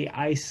certainly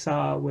I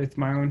saw with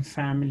my own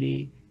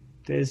family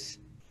this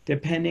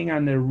depending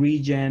on the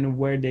region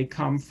where they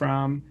come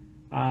from,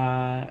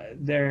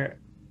 their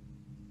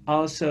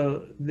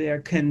also their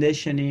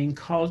conditioning,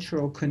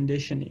 cultural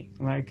conditioning.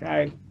 Like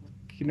I,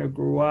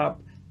 grew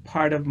up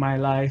part of my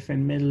life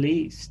in Middle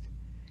East,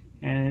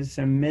 and it's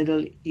a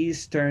Middle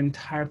Eastern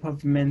type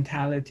of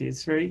mentality.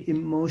 It's very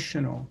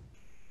emotional.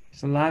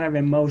 There's a lot of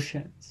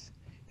emotions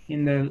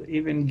in the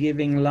even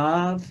giving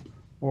love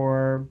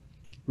or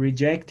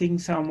rejecting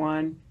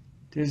someone.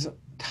 There's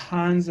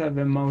tons of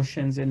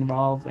emotions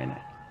involved in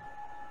it.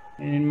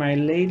 And in my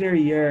later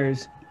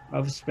years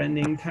of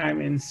spending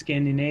time in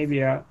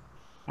Scandinavia,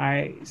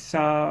 I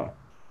saw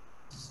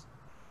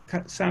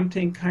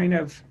something kind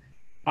of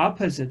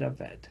opposite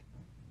of it.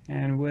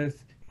 And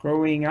with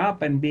growing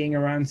up and being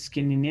around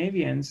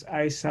Scandinavians,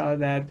 I saw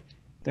that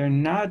they're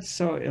not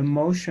so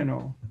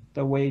emotional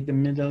the way the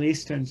Middle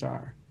Easterns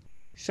are.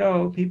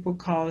 So people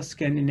call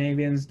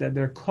Scandinavians that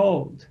they're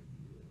cold.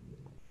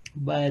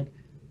 But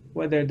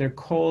whether they're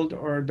cold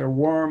or they're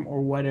warm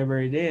or whatever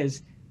it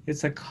is,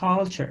 it's a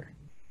culture.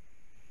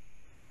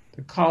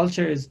 The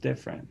culture is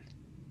different.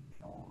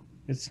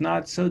 It's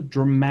not so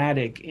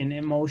dramatic in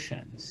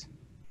emotions.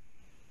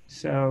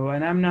 So,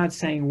 and I'm not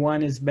saying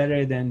one is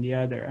better than the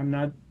other. I'm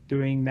not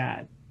doing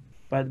that.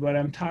 But what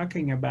I'm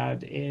talking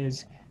about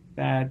is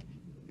that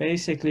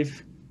basically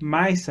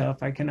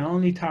myself, I can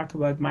only talk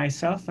about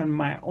myself and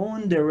my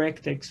own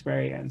direct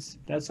experience.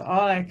 That's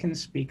all I can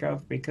speak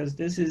of because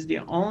this is the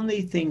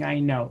only thing I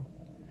know.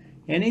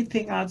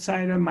 Anything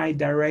outside of my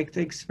direct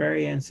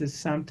experience is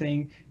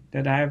something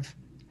that I've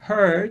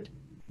heard.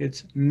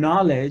 It's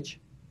knowledge.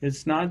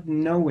 It's not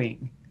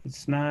knowing.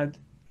 It's not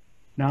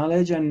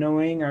knowledge and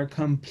knowing are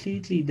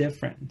completely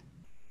different.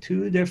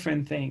 Two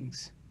different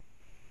things.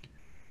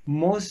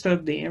 Most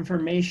of the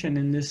information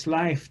in this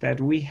life that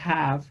we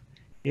have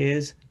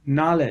is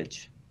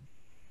knowledge.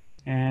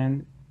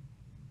 And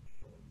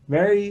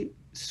very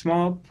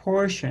small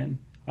portion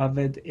of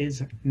it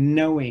is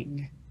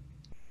knowing.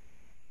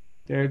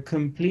 They're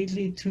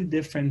completely two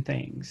different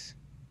things.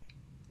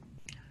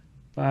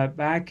 But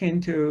back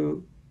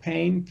into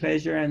pain,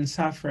 pleasure, and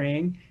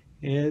suffering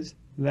is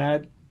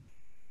that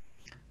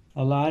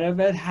a lot of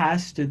it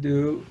has to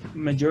do,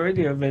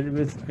 majority of it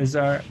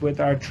with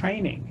our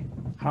training.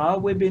 How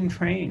we've been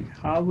trained,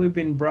 how we've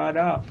been brought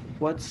up,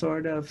 what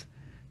sort of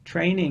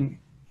training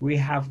we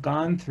have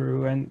gone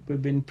through, and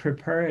we've been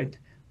prepared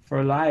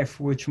for life,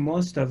 which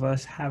most of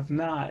us have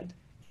not.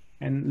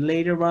 And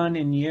later on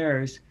in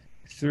years,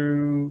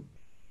 through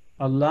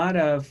a lot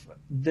of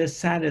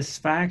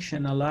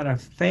dissatisfaction, a lot of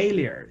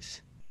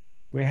failures,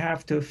 we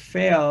have to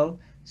fail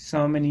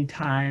so many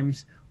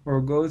times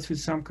or go through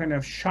some kind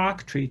of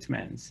shock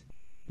treatments,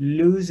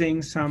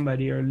 losing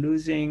somebody or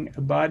losing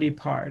a body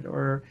part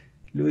or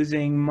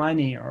losing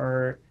money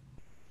or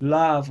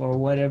love or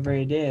whatever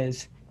it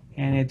is.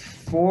 And it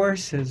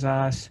forces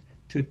us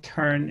to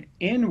turn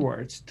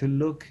inwards, to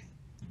look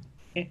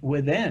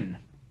within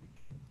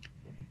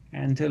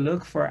and to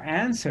look for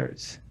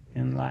answers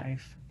in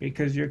life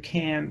because you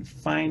can't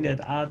find it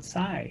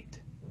outside.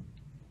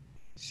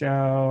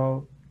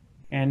 So,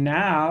 and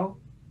now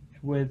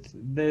with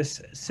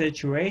this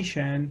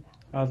situation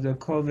of the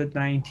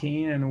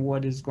COVID-19 and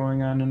what is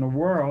going on in the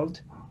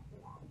world,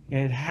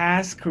 it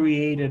has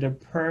created a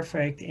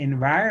perfect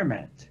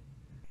environment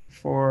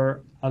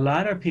for a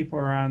lot of people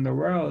around the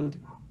world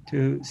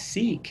to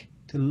seek,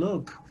 to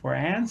look for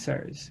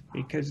answers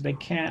because they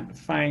can't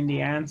find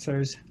the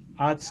answers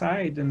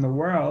outside in the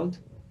world,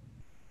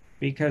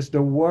 because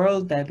the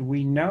world that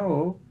we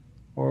know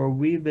or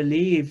we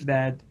believe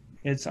that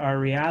it's our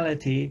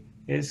reality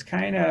is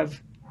kind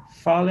of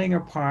falling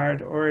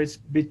apart or it's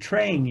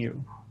betraying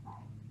you.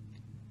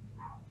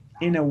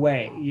 In a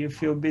way, you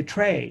feel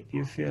betrayed.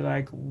 You feel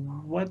like,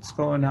 what's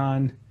going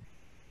on?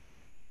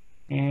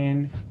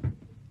 And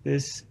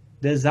this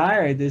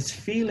desire, this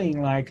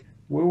feeling like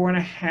we want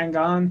to hang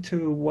on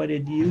to what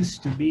it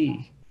used to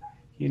be.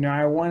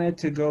 I wanted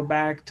to go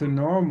back to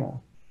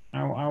normal.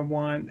 I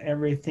want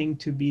everything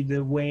to be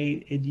the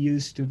way it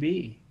used to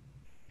be.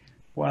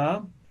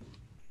 Well,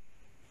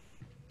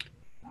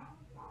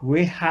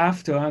 we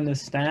have to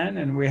understand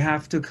and we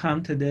have to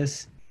come to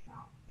this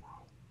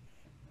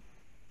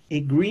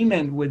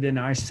agreement within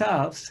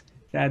ourselves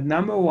that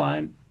number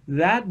one,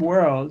 that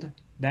world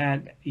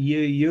that you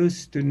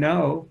used to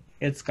know,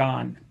 it's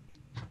gone.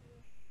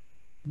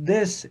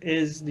 This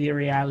is the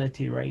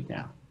reality right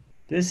now.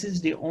 This is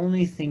the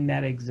only thing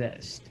that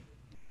exists.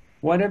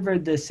 Whatever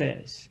this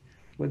is,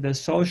 with the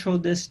social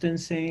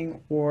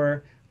distancing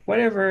or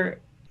whatever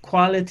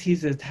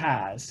qualities it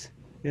has,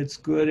 it's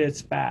good,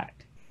 it's bad.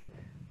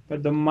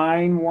 But the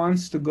mind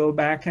wants to go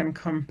back and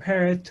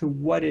compare it to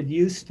what it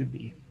used to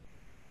be.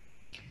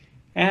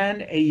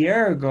 And a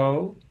year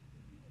ago,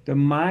 the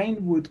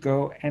mind would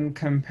go and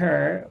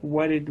compare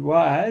what it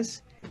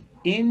was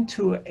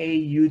into a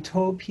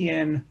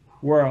utopian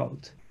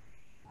world.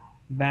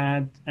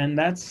 And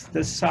that's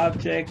the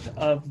subject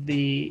of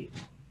the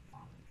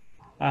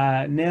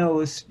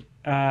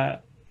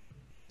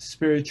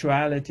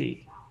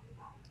neo-spirituality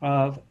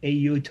of a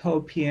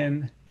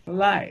utopian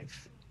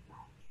life.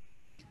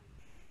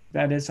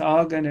 that it's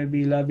all going to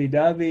be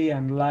lovey-dovey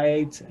and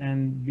light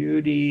and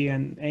beauty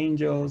and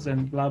angels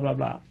and blah, blah,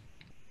 blah.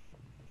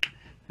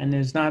 And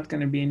there's not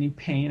going to be any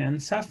pain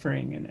and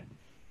suffering in it.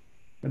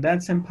 But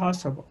that's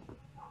impossible.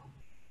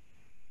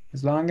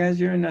 As long as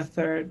you're in a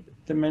third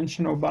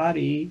dimensional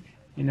body,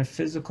 in a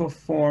physical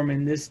form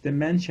in this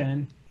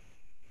dimension,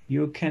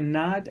 you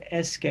cannot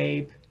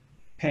escape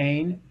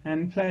pain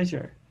and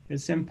pleasure.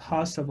 It's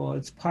impossible.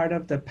 It's part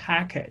of the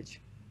package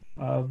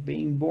of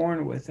being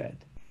born with it.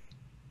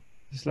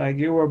 It's like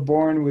you were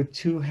born with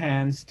 2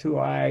 hands, 2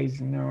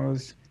 eyes,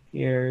 nose,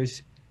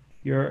 ears,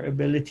 your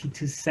ability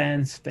to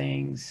sense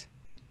things.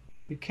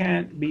 You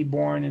can't be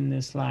born in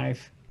this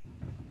life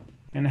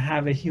and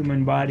have a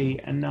human body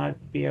and not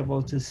be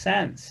able to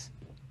sense.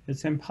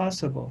 It's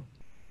impossible.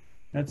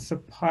 That's a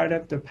part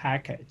of the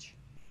package.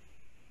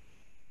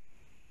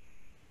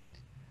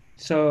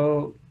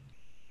 So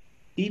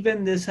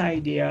even this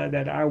idea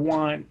that I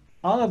want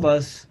all of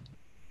us,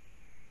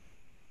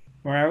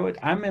 or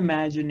I'm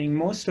imagining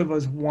most of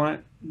us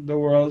want the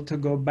world to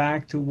go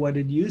back to what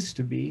it used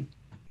to be.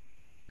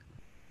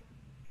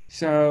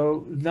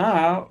 So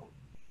now,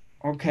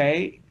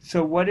 okay,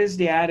 so what is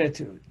the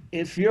attitude?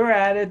 If your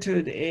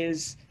attitude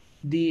is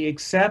the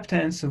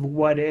acceptance of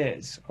what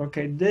is,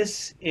 okay,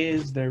 this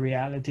is the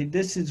reality.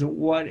 This is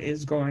what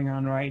is going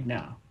on right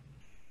now.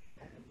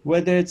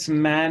 Whether it's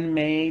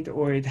man-made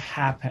or it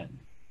happened,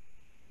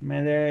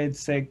 whether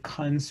it's a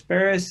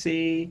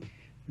conspiracy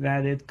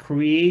that it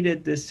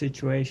created this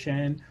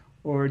situation,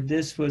 or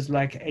this was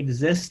like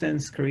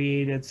existence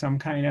created some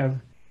kind of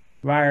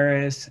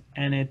virus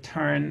and it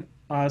turned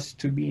us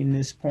to be in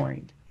this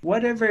point.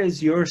 Whatever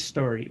is your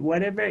story,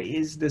 whatever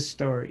is the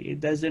story, it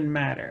doesn't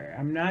matter.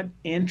 I'm not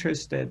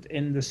interested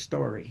in the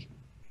story.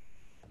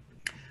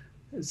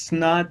 It's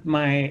not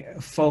my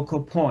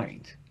focal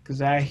point,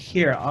 because I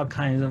hear all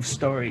kinds of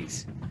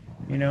stories.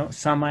 You know,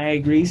 some I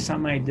agree,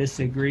 some I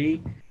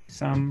disagree,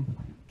 some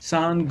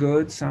sound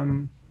good,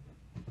 some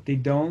they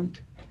don't.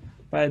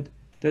 But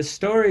the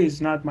story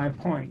is not my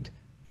point.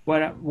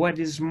 What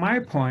is my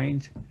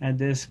point at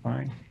this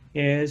point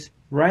is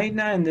right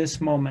now in this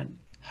moment,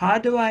 how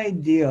do I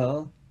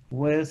deal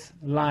with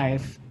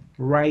life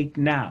right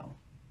now?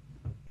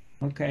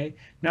 Okay,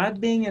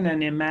 not being in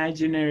an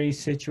imaginary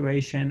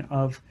situation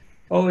of,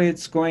 oh,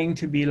 it's going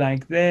to be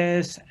like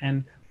this,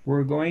 and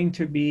we're going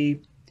to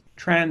be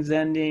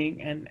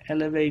transcending and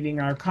elevating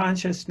our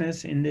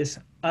consciousness in this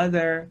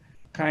other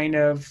kind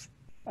of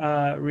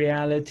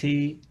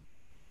reality,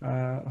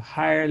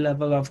 higher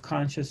level of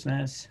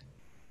consciousness,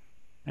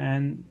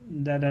 and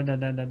da da da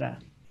da da da.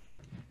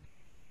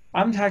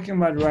 I'm talking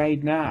about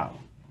right now.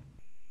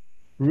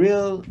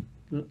 Real,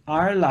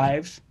 our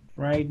lives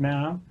right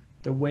now,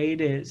 the way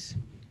it is,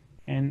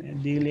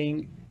 and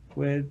dealing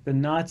with the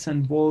nuts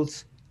and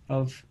bolts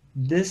of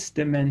this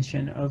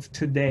dimension of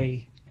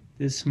today,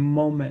 this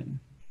moment,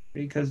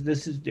 because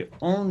this is the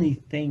only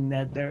thing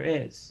that there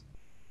is.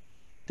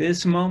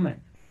 This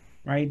moment,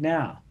 right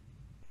now,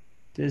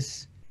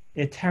 this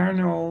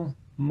eternal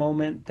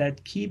moment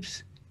that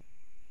keeps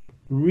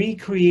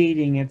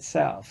recreating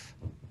itself.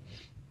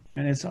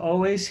 And it's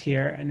always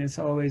here and it's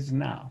always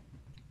now.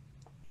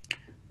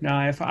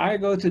 Now, if I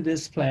go to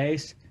this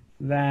place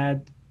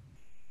that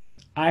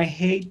I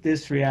hate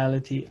this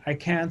reality, I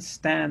can't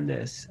stand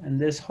this, and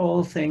this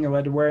whole thing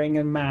about wearing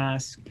a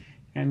mask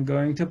and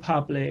going to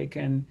public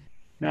and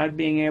not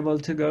being able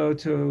to go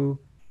to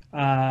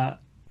a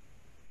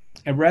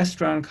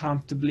restaurant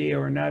comfortably,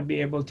 or not be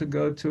able to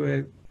go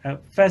to a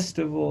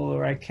festival,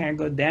 or I can't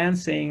go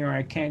dancing, or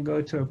I can't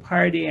go to a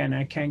party, and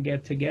I can't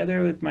get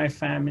together with my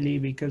family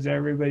because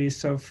everybody's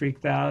so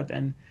freaked out,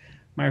 and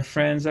my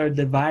friends are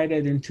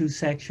divided in 2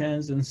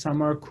 sections, and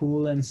some are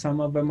cool and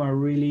some of them are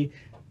really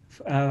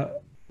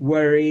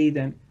worried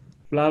and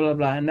blah, blah,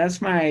 blah. And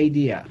that's my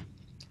idea.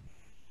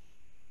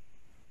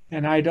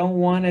 And I don't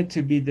want it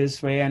to be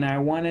this way, and I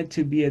want it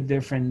to be a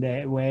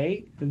different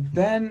way.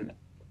 Then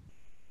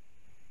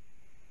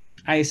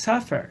I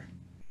suffer.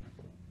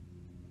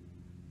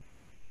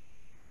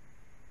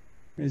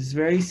 It's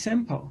very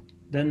simple.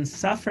 Then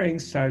suffering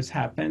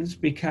happens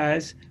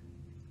because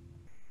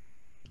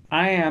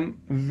I am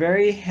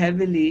very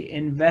heavily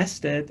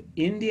invested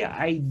in the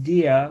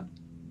idea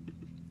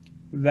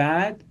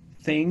that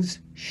things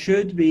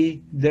should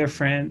be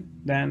different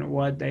than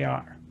what they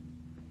are.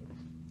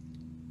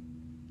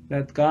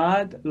 That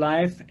God,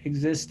 life,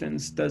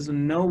 existence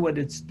doesn't know what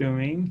it's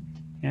doing,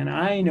 and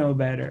I know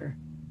better,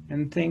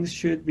 and things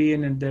should be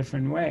in a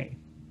different way.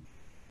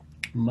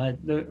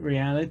 But the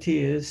reality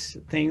is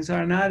things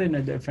are not in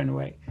a different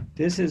way.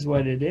 This is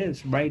what it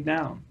is right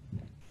now.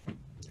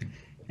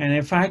 And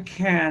if I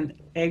can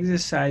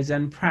exercise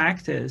and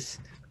practice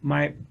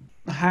my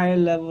higher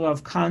level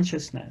of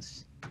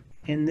consciousness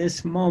in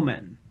this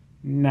moment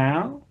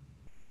now,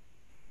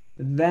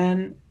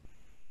 then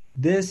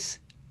this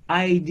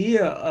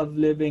idea of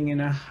living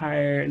in a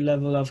higher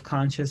level of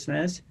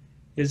consciousness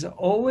is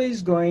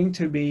always going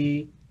to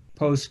be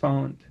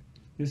postponed.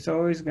 It's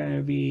always going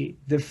to be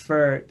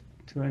deferred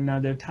to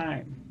another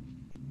time.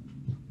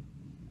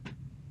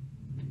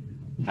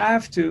 I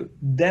have to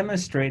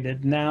demonstrate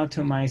it now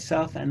to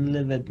myself and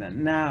live it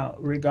now,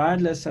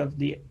 regardless of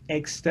the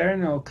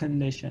external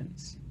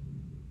conditions.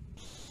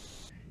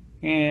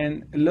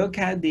 And look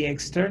at the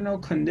external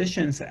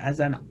conditions as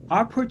an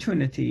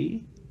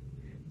opportunity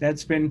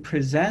that's been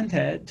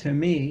presented to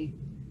me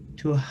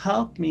to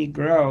help me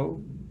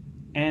grow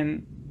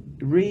and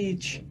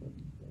reach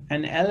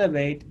and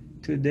elevate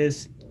to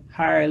this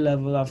higher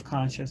level of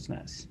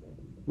consciousness,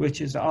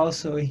 which is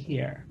also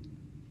here.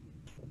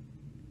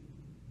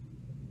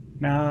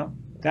 Now,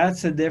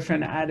 that's a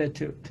different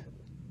attitude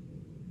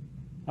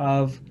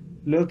of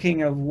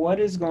looking at what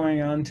is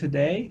going on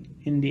today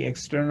in the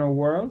external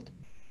world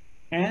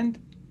and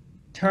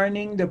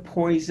turning the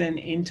poison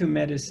into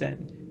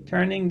medicine,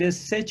 turning this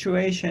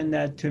situation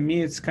that to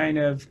me it's kind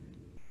of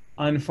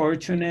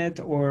unfortunate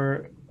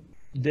or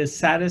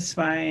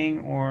dissatisfying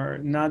or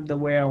not the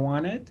way I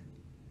want it.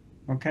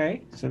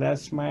 Okay, so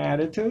that's my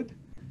attitude.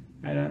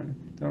 I don't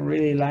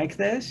really like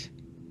this,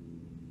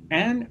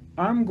 and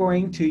I'm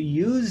going to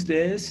use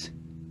this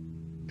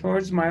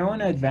towards my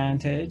own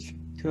advantage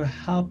to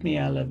help me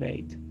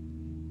elevate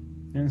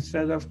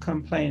instead of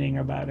complaining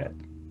about it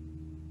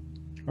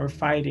or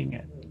fighting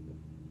it.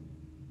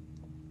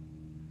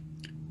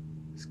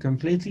 It's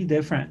completely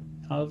different.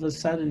 All of a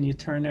sudden you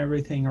turn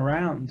everything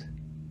around.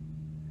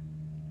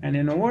 And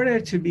in order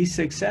to be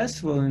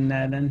successful in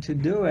that and to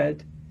do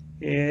it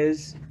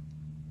is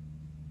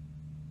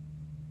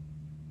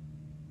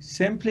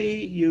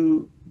simply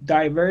you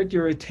divert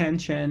your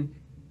attention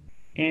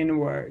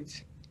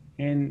inwards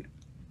and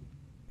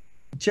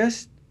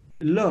just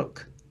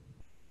look.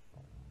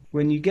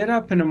 When you get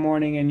up in the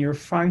morning and you're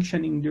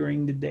functioning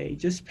during the day,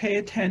 just pay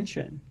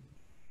attention.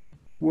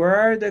 Where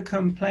are the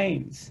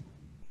complaints?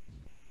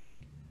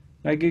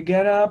 Like you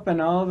get up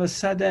and all of a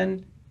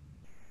sudden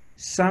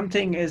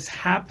something is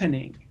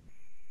happening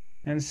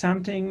and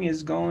something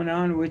is going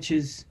on which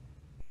is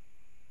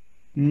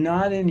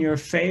not in your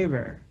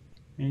favor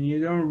and you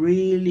don't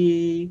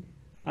really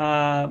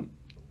don't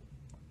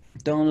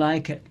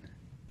like it.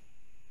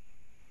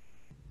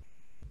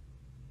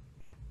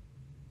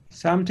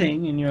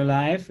 Something in your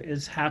life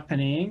is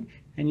happening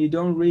and you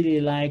don't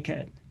really like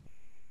it.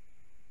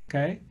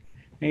 Okay?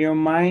 And your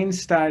mind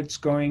starts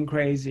going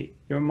crazy.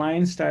 Your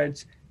mind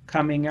starts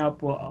coming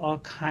up with all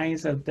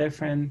kinds of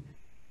different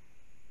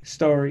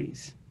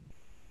stories.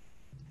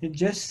 And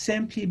just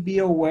simply be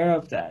aware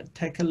of that.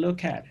 Take a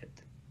look at it.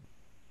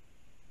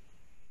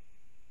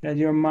 That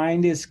your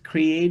mind is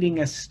creating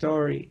a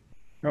story.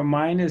 Your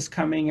mind is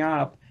coming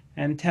up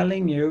and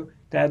telling you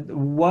that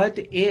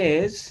whatever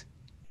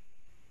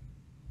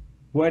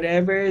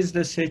is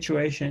the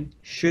situation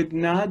should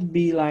not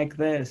be like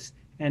this,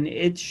 and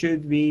it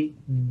should be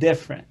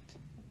different.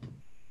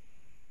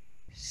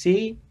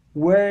 See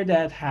where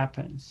that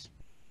happens.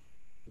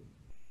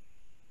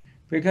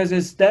 Because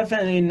it's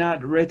definitely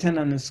not written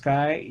on the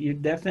sky. You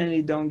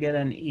definitely don't get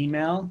an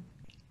email.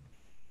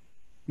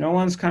 No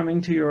one's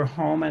coming to your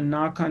home and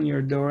knock on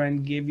your door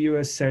and give you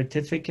a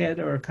certificate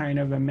or kind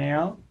of a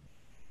mail.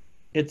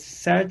 It's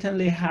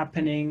certainly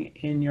happening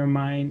in your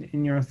mind,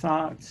 in your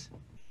thoughts.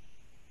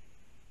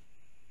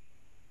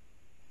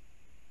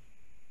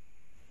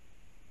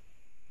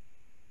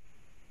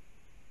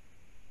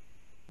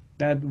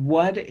 That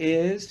what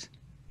is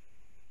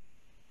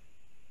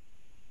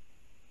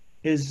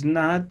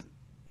not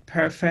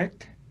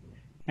perfect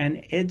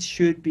and it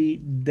should be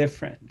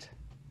different.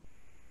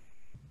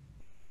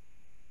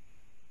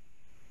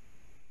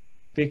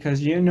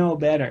 Because you know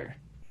better.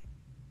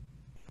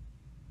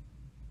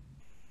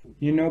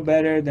 You know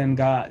better than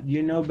God.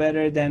 You know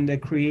better than the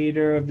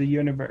creator of the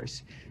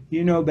universe.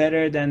 You know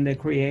better than the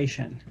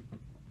creation.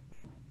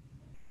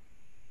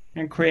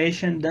 And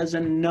creation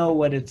doesn't know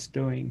what it's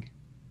doing.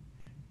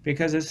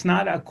 Because it's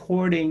not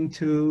according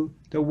to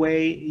the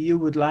way you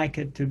would like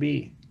it to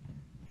be.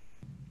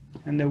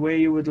 And the way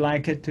you would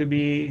like it to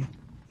be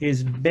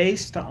is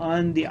based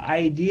on the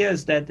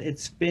ideas that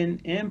it's been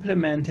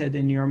implemented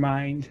in your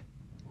mind.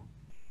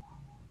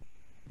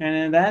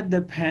 And that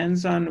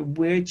depends on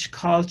which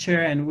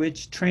culture and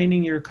which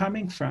training you're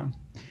coming from.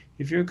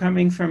 If you're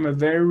coming from a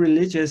very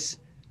religious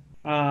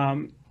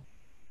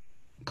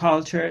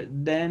culture,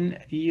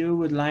 then you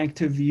would like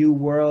to view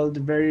world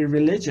very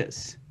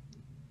religious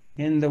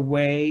in the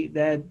way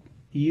that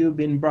you've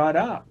been brought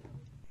up.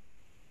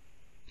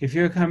 If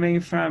you're coming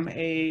from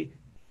a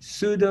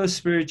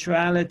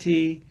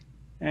pseudo-spirituality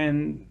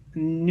and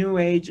New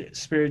Age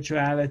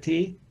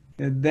spirituality,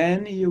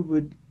 then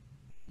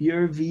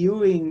you're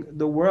viewing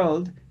the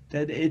world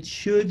that it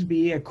should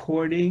be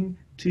according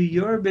to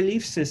your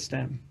belief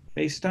system,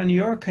 based on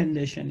your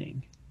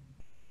conditioning.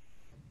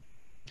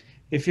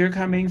 If you're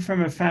coming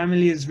from a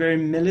family that's very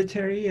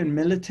military and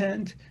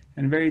militant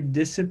and very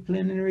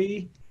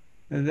disciplinary,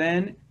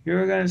 then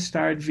you're going to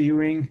start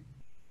viewing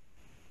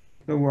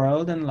the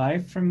world and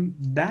life from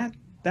that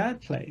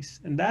place.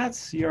 And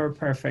that's your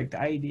perfect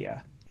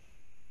idea.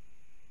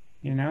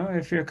 You know,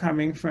 if you're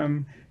coming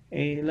from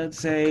a, let's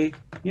say,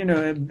 you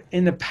know,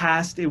 in the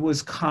past it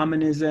was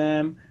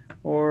communism,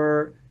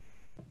 or,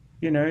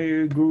 you know,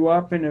 you grew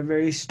up in a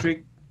very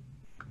strict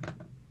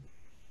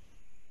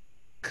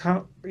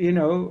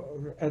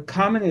a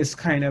communist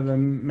kind of a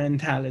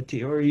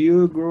mentality, or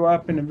you grew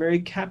up in a very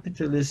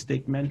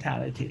capitalistic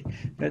mentality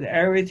that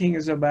everything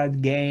is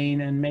about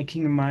gain and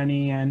making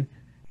money and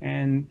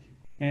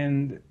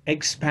and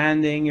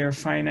expanding your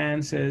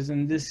finances,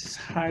 and this is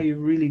how you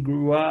really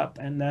grew up,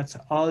 and that's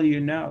all you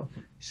know.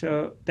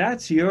 So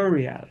that's your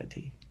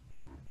reality.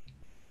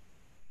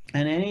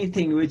 And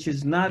anything which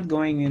is not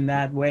going in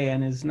that way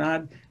and is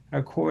not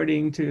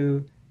according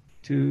to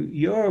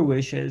your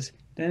wishes,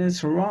 then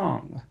it's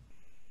wrong.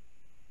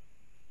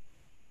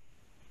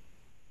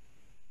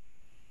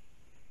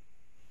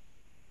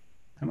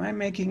 Am I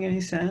making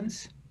any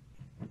sense?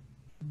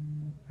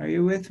 Are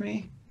you with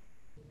me?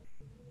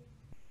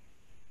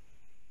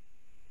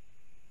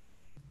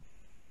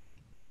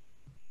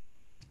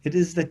 It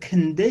is the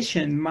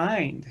conditioned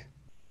mind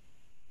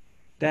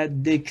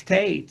that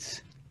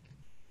dictates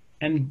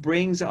and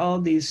brings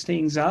all these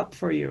things up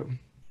for you,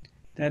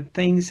 that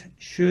things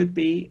should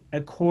be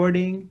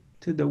according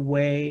to the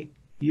way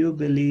you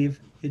believe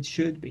it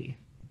should be.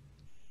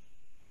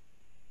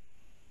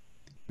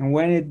 And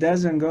when it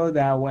doesn't go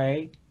that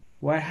way,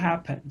 what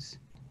happens?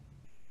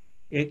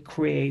 It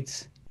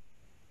creates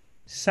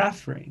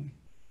suffering.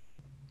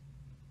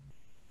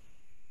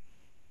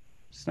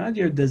 It's not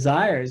your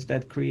desires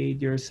that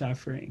create your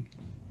suffering.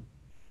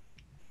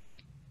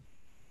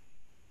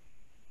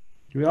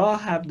 We all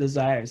have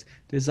desires.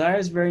 Desire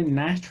is very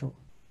natural.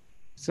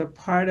 It's a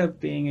part of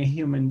being a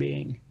human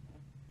being,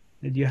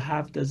 that you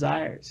have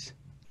desires.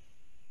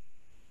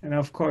 And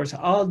of course,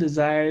 all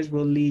desires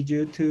will lead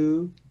you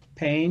to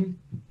pain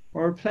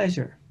or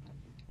pleasure.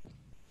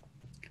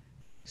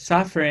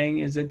 Suffering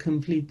is a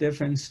complete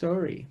different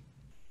story.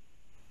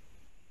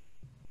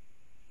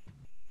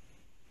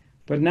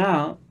 But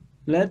now,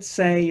 let's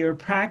say you're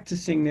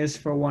practicing this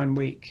for 1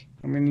 week.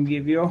 I'm going to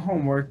give you a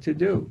homework to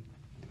do.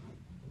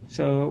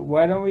 So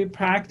why don't we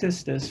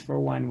practice this for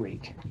 1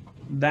 week?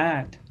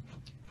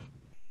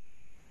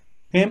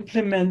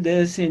 Implement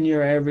this in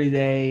your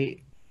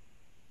everyday.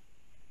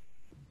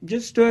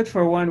 Just do it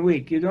for 1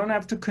 week. You don't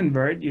have to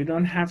convert. You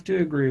don't have to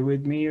agree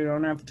with me. You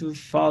don't have to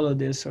follow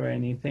this or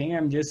anything.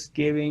 I'm just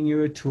giving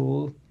you a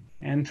tool,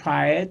 and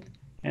try it.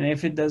 And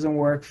if it doesn't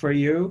work for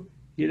you,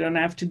 you don't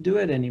have to do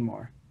it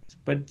anymore.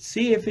 But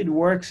see if it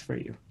works for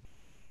you.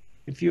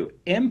 If you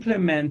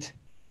implement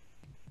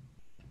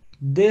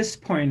this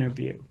point of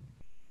view,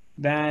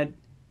 that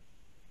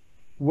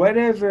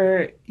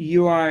whatever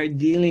you are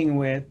dealing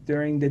with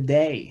during the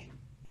day,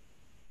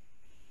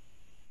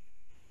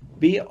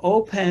 be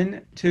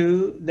open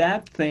to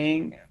that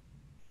thing,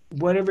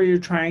 whatever you're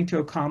trying to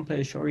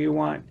accomplish or you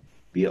want.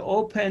 Be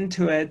open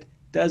to it.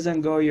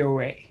 Doesn't go your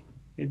way.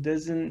 It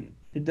doesn't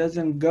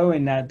go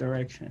in that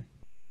direction.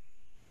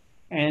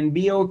 And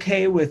be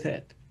okay with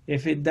it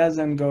if it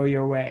doesn't go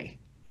your way.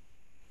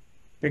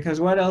 Because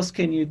what else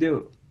can you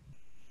do?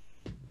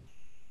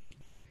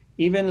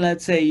 Even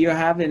let's say you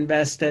have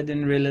invested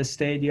in real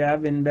estate, you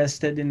have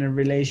invested in a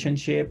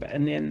relationship,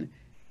 and then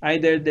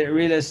either the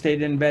real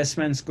estate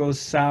investments go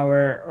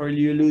sour, or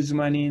you lose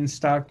money in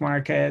stock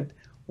market,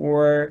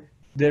 or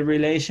the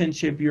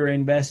relationship you're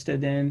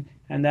invested in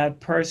and that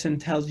person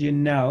tells you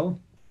no.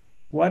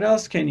 What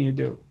else can you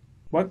do?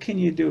 What can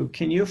you do?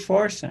 Can you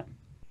force them?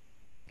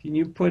 Can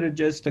you put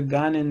just a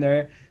gun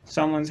in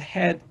someone's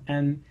head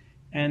and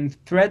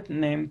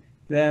threaten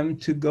them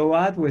to go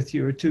out with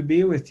you or to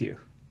be with you?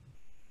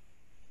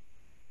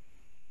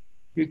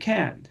 You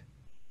can't.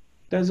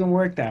 It doesn't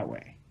work that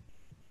way.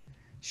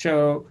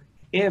 So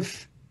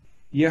if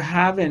you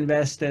have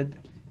invested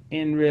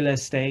in real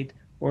estate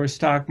or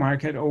stock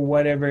market or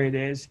whatever it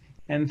is,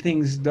 and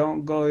things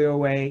don't go your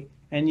way,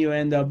 and you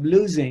end up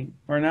losing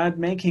or not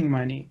making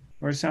money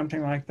or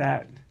something like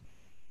that.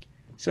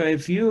 So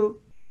if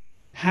you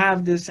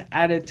have this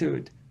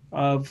attitude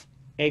of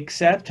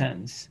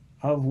acceptance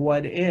of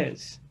what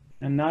is,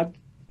 and not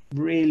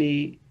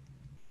really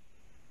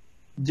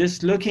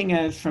just looking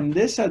at it from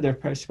this other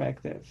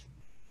perspective,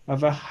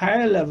 of a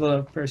higher level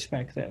of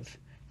perspective,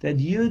 that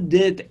you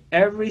did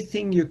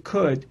everything you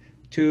could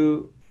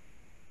to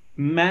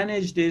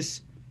manage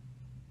this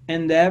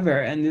endeavor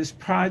and this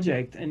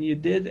project, and you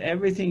did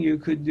everything you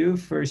could do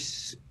for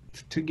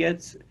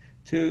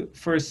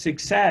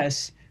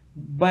success,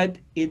 but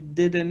it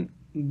didn't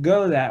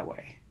go that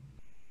way.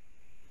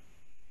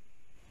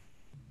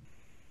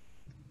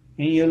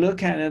 And you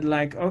look at it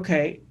like,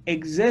 okay,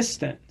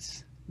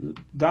 existence,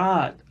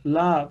 God,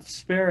 love,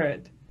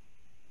 spirit,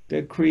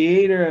 the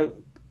creator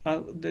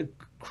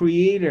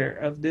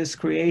of this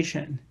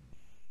creation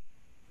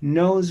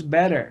knows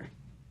better.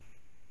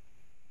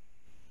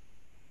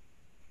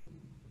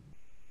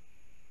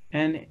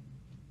 And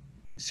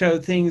so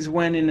things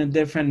went in a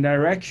different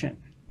direction.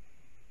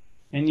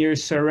 And you're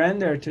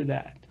surrendered to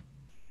that.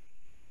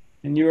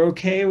 And you're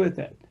okay with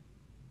it.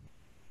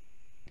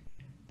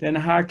 Then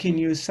how can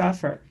you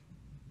suffer?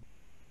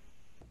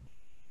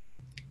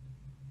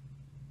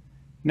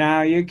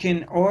 Now you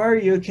can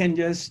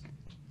just,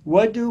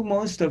 what do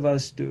most of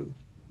us do?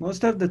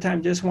 Most of the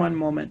time, just one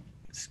moment.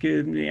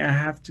 Excuse me, I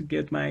have to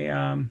get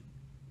my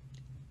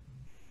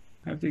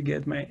I have to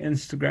get my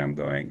Instagram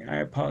going. I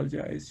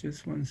apologize.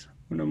 Just un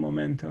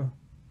momento.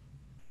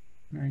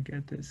 And I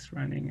get this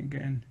running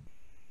again.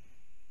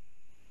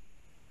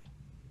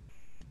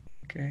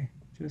 Okay,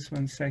 just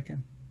 1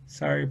 second.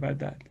 Sorry about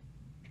that.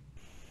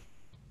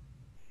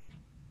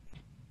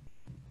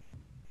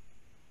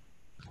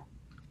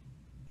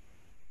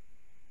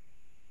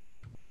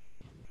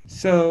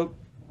 So,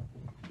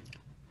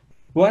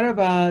 what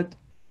about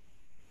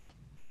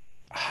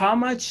how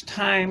much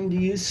time do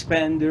you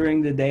spend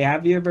during the day?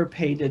 Have you ever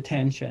paid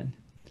attention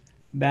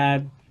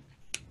that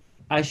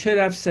I should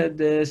have said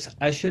this,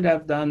 I should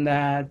have done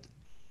that,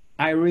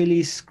 I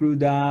really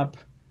screwed up?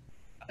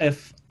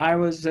 If I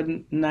was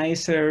a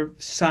nicer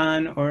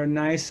son or a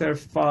nicer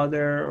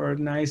father or a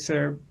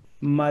nicer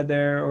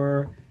mother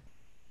or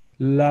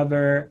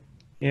lover,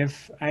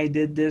 if I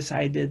did this,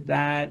 I did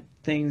that,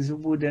 things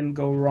wouldn't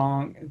go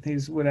wrong,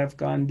 things would have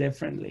gone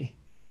differently.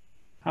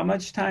 How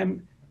much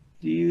time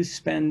do you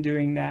spend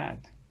doing that?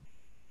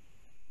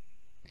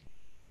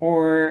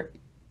 Or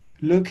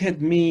look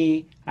at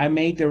me, I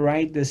made the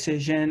right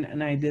decision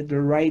and I did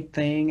the right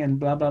thing and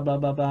blah, blah, blah,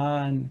 blah,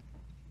 blah, and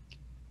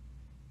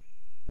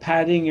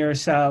patting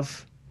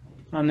yourself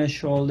on the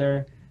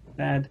shoulder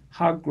that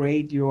how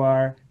great you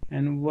are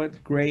and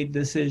what great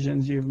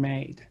decisions you've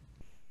made.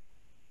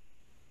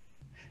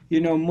 You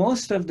know,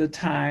 most of the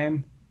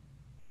time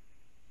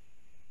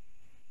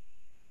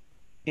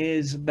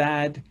is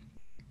that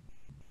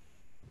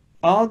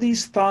all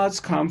these thoughts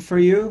come for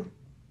you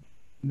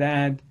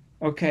that,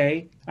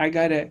 okay,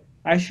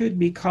 I should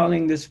be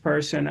calling this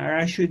person or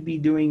I should be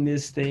doing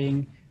this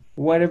thing,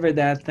 whatever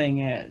that thing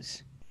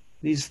is.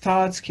 These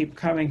thoughts keep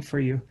coming for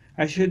you.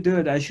 I should do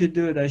it, I should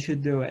do it, I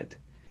should do it.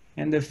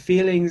 And the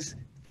feelings,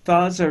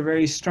 thoughts are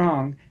very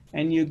strong.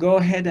 And you go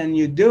ahead and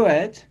you do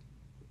it,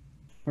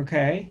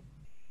 okay?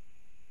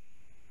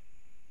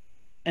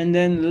 And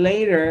then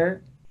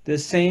later, the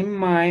same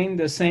mind,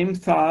 the same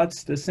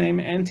thoughts, the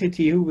same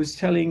entity who was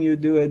telling you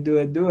do it, do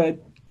it, do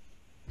it,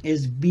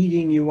 is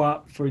beating you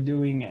up for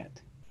doing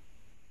it.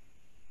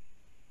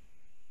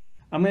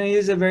 I'm going to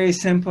use a very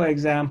simple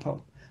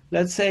example.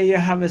 Let's say you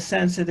have a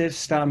sensitive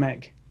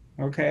stomach,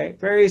 okay?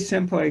 Very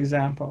simple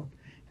example.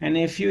 And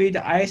if you eat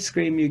ice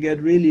cream, you get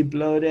really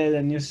bloated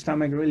and your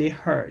stomach really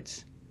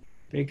hurts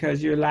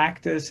because you're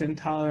lactose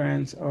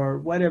intolerant or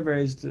whatever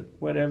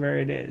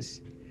it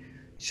is.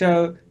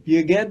 So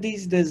you get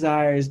these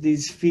desires,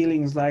 these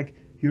feelings like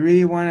you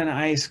really want an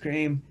ice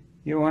cream,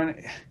 and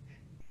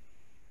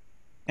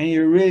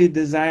you're really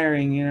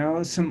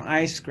desiring, some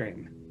ice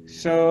cream.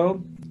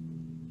 So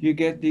you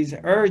get these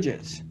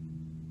urges.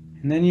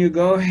 And then you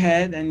go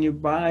ahead and you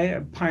buy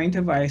a pint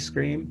of ice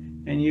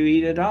cream and you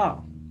eat it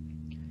all.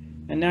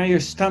 And now your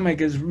stomach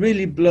is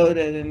really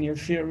bloated and you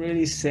feel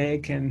really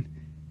sick and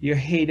you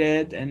hate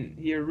it and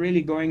you're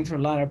really going through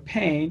a lot of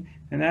pain.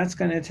 And that's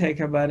going to take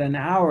about an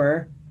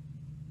hour.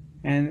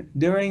 And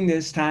during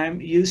this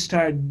time, you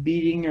start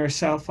beating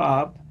yourself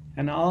up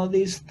and all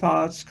these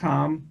thoughts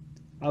come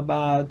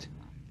about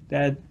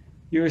that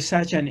you're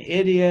such an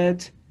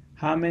idiot.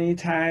 How many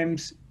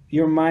times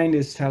your mind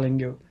is telling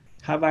you,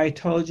 have I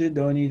told you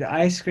don't eat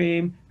ice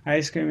cream?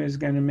 Ice cream is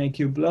going to make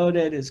you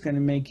bloated. It's going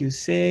to make you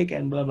sick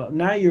and blah, blah.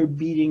 Now you're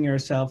beating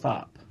yourself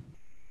up.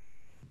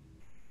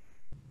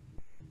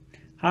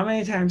 How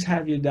many times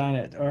have you done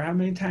it? Or how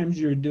many times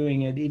you're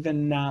doing it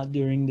even now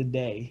during the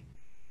day?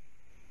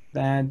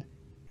 That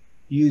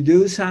you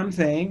do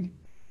something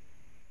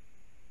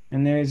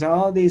and there's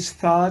all these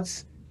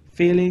thoughts,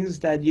 feelings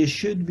that you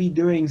should be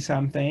doing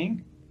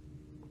something.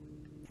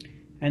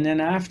 And then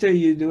after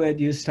you do it,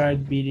 you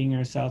start beating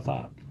yourself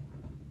up.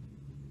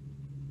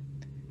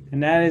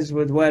 And that is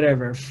with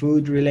whatever,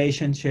 food,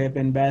 relationship,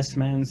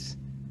 investments,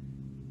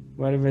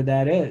 whatever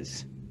that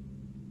is.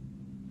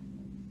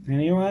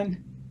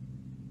 Anyone?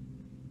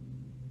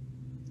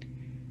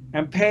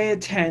 And pay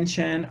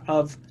attention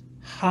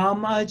how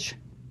much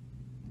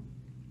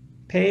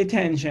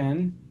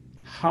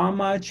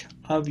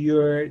of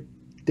your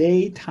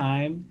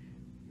daytime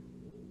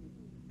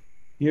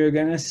you're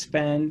going to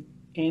spend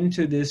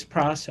into this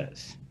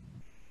process.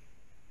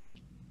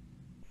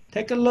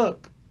 Take a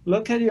look.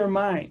 Look at your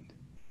mind.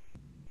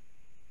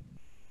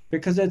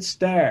 Because it's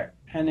there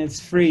and it's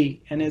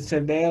free and it's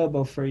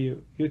available for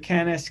you. You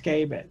can't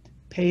escape it.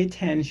 Pay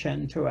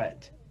attention to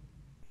it.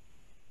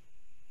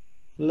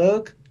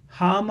 Look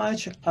how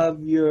much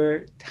of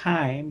your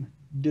time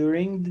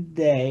during the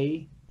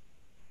day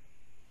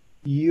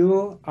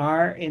you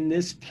are in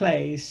this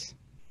place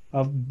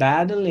of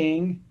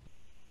battling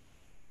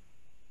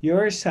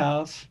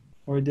yourself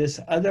or this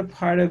other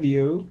part of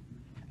you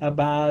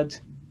about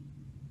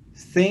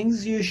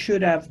things you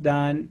should have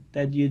done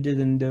that you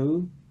didn't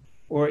do,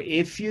 or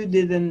if you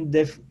didn't,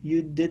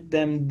 you did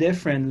them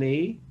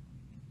differently,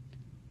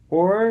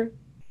 or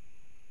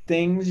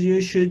things you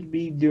should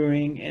be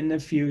doing in the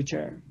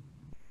future,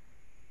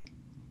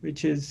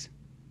 which is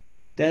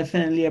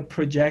definitely a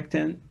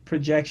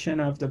projection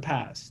of the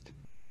past.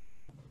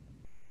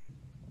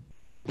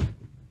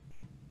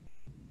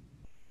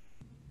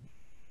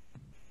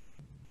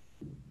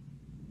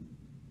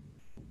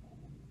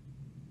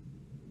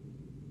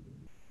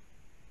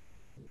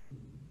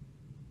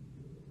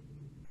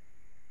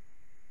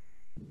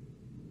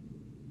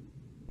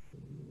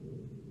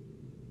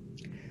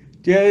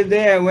 The other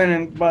day I went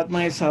and bought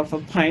myself a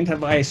pint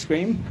of ice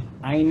cream.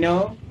 I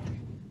know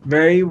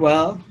very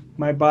well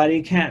my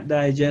body can't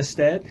digest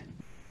it.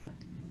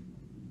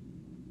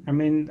 I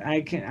mean, I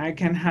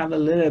can have a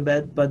little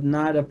bit, but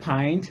not a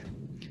pint.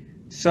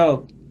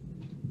 So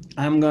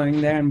I'm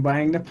going there and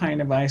buying the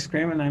pint of ice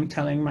cream, and I'm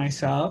telling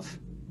myself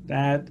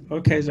that,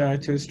 okay,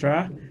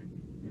 Zarathustra,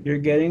 you're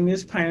getting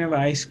this pint of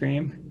ice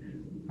cream.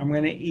 I'm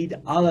going to eat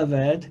all of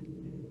it,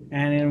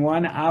 and in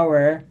 1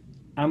 hour,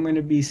 I'm going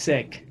to be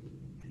sick.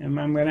 And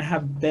I'm going to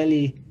have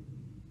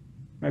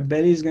my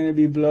belly is going to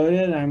be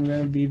bloated, and I'm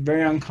going to be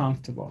very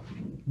uncomfortable.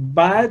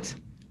 But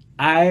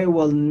I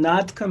will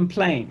not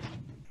complain.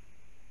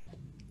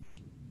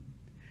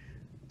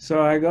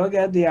 So I go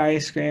get the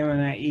ice cream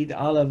and I eat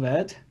all of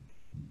it.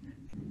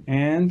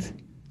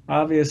 And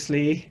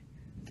obviously,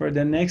 for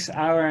the next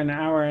hour, an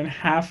hour and a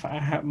half,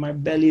 my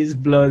belly is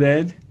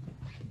bloated.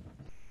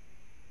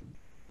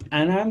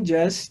 And I'm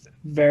just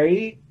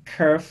very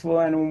careful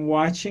and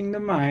watching the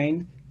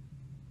mind,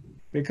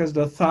 because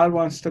the thought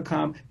wants to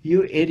come,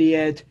 you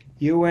idiot,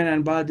 you went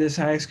and bought this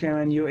ice cream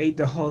and you ate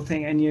the whole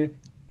thing, and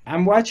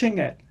I'm watching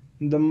it.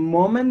 The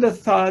moment the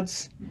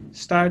thoughts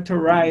start to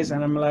rise,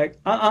 and I'm like,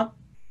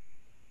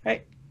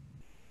 hey,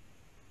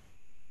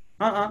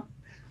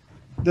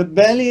 the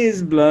belly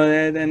is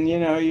bloated, and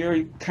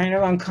you're kind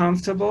of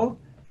uncomfortable,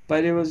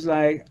 but it was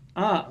like,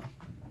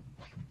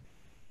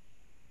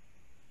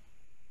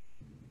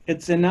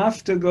 it's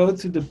enough to go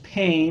to the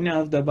pain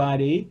of the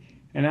body,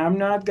 and I'm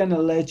not going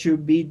to let you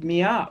beat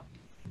me up,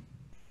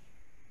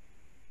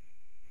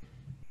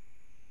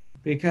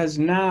 because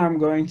now I'm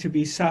going to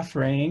be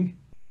suffering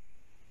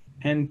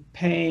and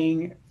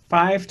paying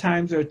 5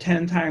 times or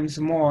 10 times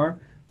more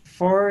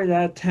for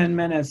that 10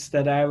 minutes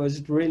that I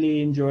was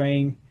really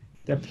enjoying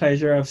the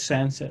pleasure of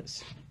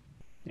senses.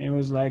 It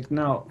was like,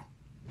 no,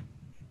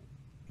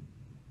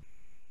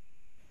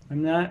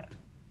 I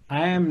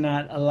am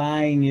not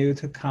allowing you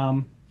to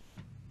come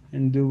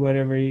and do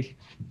whatever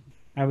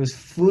I was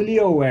fully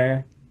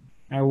aware.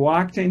 I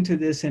walked into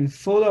this in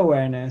full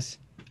awareness.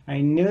 I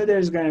knew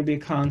there's going to be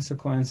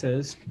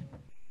consequences.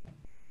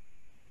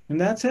 And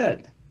that's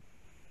it.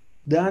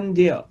 Done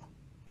deal.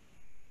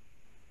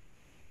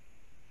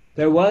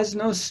 There was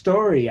no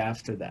story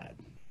after that.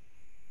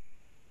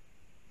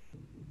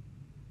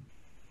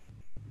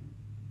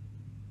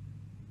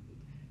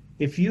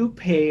 If you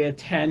pay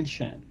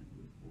attention,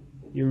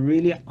 you're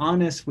really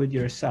honest with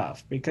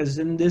yourself, because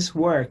in this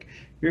work,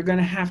 you're going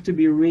to have to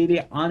be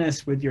really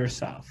honest with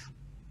yourself,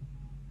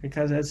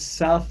 because it's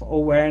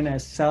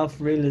self-awareness,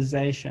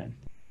 self-realization.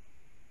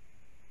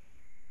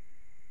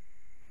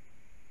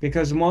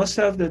 Because most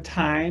of the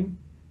time,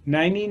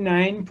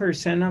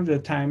 99% of the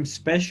time,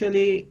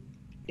 especially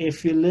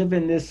if you live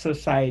in this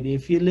society,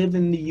 if you live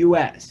in the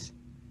US,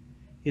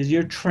 is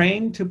you're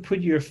trained to put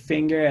your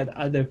finger at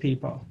other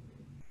people.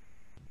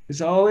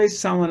 It's always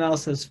someone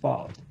else's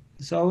fault.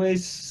 It's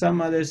always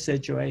some other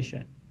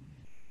situation.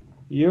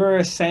 You're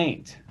a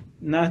saint.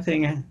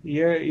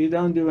 You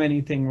don't do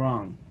anything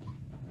wrong.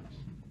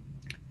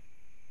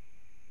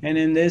 And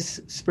in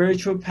this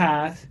spiritual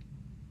path,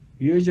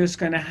 you're just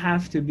going to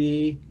have to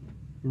be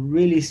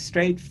really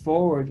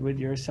straightforward with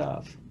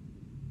yourself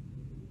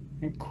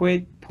and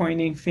quit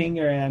pointing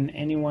finger at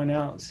anyone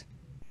else.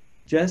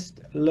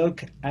 Just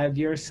look at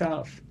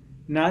yourself.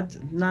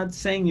 Not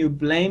saying you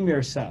blame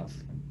yourself.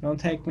 Don't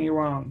take me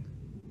wrong.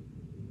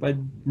 But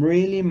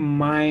really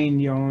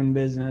mind your own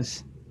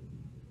business.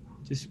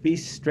 Just be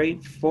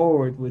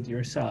straightforward with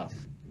yourself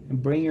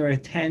and bring your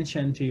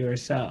attention to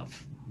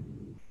yourself.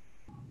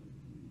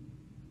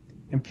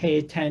 And pay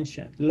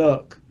attention.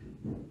 Look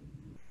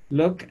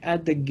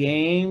at the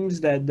games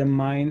that the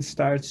mind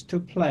starts to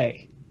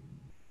play.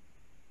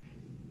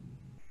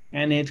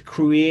 And it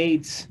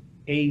creates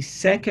a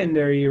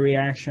secondary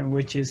reaction,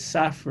 which is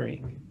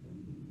suffering.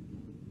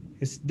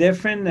 It's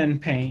different than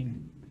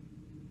pain.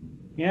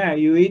 Yeah,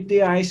 you eat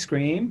the ice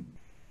cream,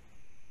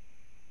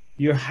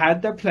 you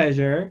had the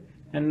pleasure,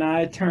 and now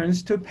it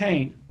turns to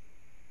pain.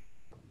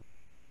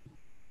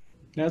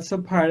 That's a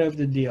part of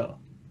the deal.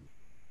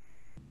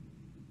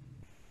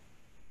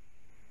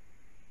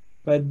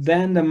 But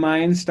then the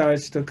mind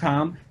starts to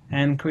come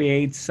and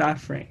create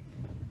suffering.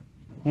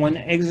 One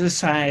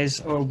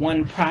exercise or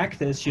one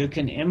practice you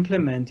can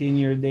implement in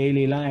your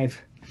daily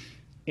life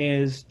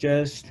is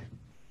just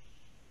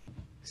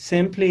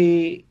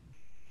simply,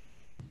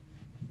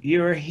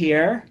 you're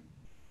here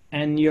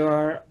and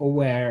you're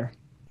aware.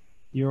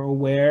 You're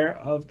aware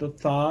of the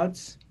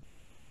thoughts.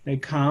 They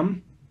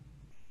come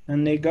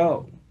and they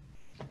go.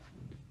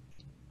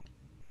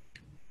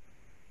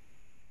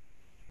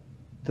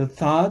 The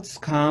thoughts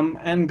come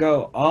and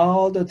go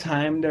all the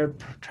time. They're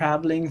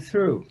traveling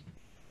through.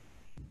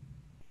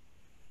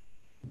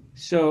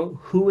 So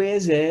who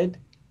is it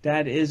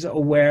that is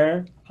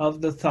aware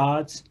of the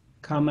thoughts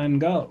come and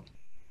go?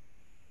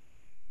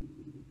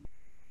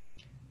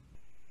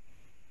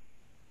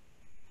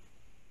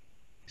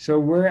 So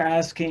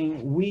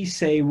we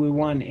say we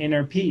want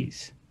inner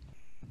peace.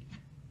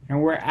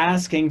 And we're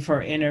asking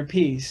for inner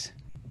peace.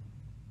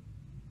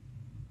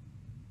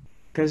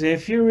 Because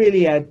if you're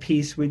really at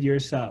peace with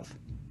yourself,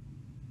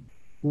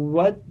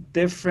 what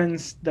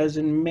difference does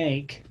it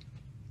make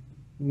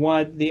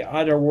what the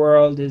other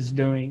world is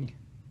doing?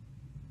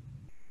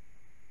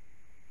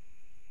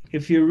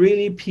 If you're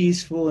really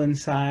peaceful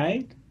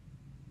inside,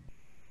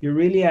 you're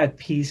really at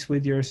peace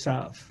with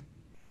yourself.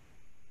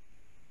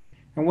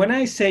 And when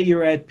I say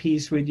you're at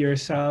peace with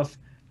yourself,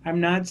 I'm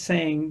not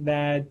saying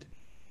that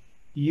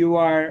you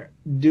are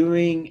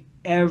doing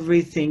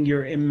everything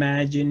you're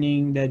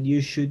imagining that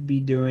you should be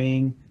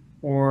doing,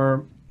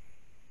 or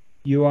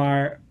you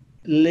are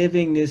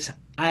living this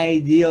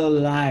ideal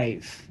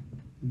life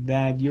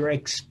that you're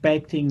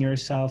expecting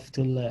yourself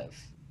to live.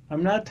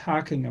 I'm not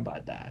talking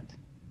about that,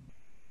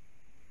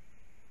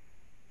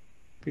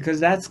 because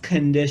that's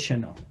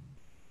conditional.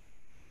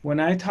 When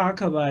I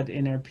talk about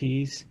inner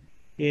peace,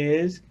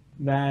 is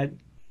that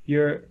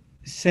you're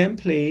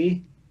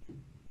simply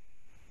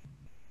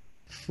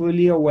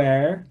fully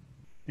aware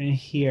and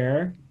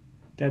hear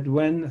that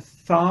when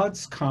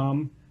thoughts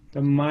come,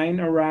 the mind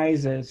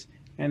arises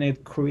and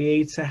it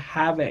creates a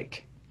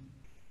havoc.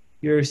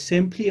 You're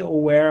simply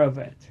aware of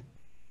it.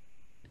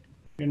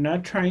 You're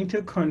not trying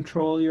to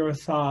control your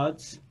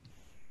thoughts.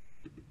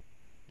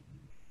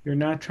 You're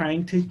not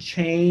trying to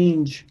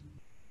change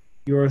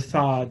your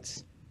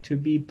thoughts to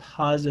be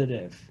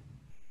positive.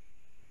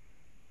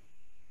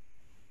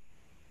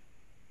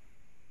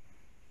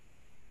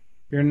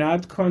 You're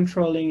not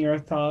controlling your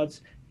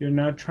thoughts. You're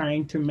not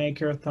trying to make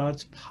your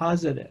thoughts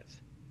positive.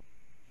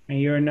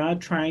 And you're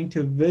not trying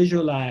to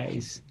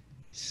visualize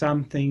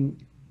something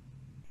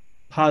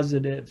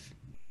positive.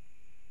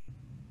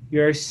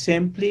 You're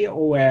simply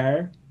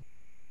aware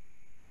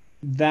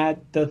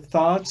that the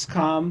thoughts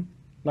come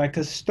like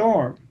a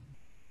storm.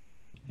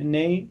 And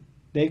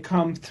they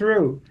come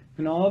through.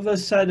 And all of a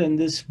sudden,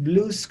 this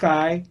blue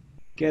sky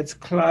gets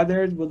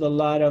cluttered with a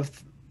lot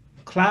of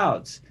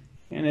clouds.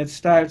 And it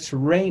starts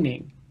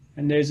raining.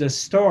 And there's a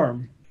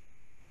storm.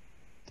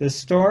 The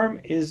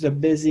storm is the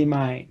busy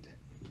mind.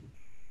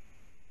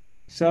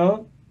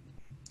 So,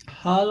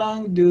 how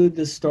long do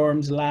the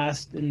storms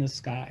last in the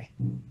sky?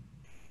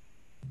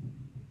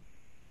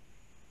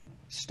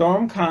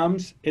 Storm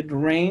comes, it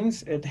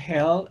rains, it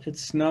hails, it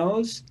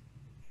snows,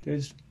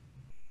 there's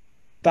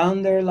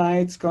thunder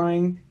lights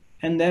going,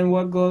 and then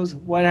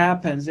what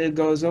happens? It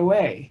goes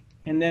away.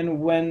 And then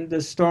when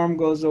the storm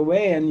goes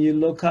away and you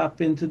look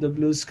up into the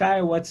blue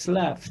sky, what's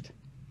left?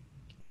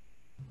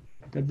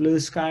 The blue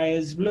sky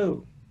is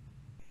blue.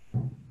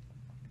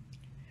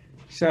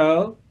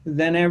 So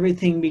then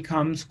everything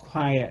becomes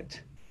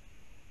quiet.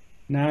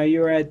 Now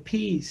you're at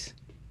peace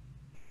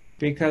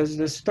because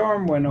the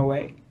storm went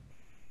away.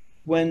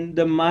 When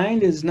the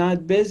mind is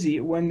not busy,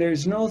 when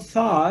there's no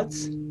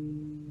thoughts,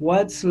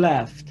 what's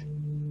left?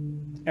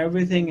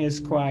 Everything is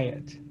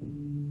quiet.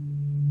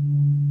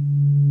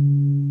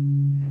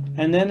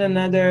 And then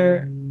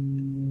another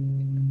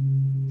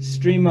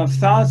stream of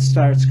thoughts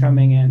starts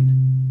coming in.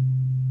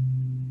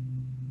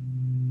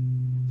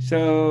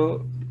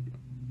 So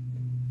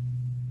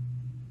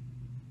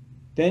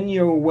then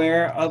you're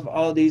aware of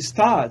all these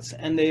thoughts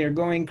and they are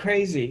going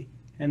crazy,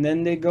 and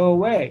then they go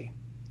away.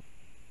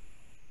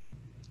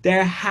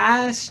 There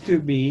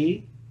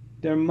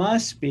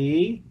must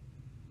be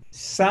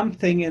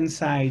something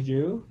inside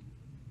you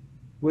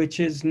which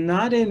is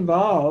not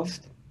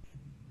involved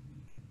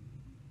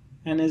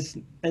and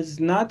is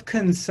not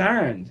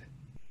concerned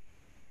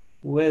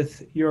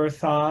with your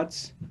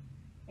thoughts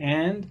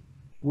and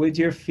with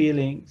your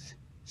feelings.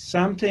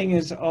 Something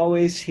is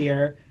always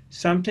here,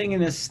 something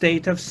in a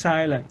state of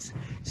silence.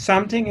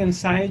 Something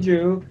inside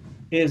you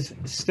is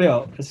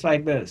still. It's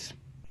like this.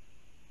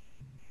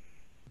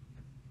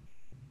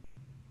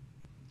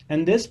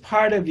 And this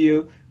part of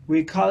you,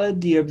 we call it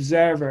the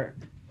observer,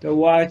 the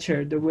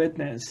watcher, the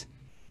witness.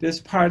 This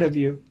part of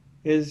you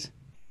is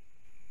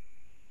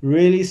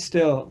really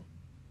still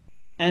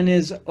and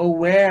is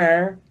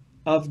aware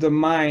of the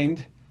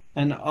mind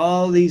and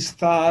all these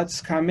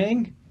thoughts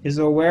coming, is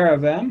aware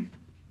of them.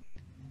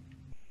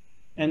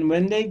 And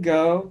when they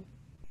go,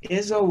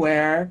 is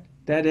aware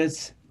that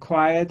it's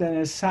quiet and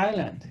is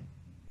silent.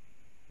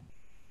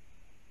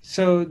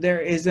 So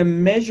there is a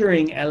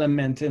measuring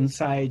element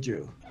inside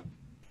you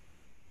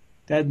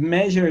that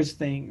measures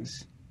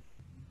things.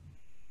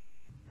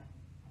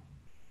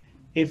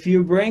 If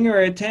you bring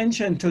your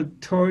attention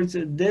towards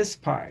this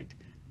part,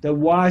 the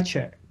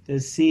watcher, the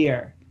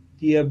seer,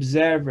 the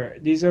observer,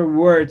 these are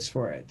words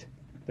for it.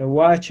 The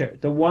watcher,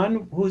 the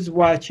one who's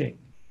watching,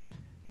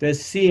 the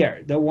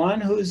seer, the one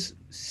who's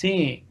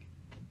seeing,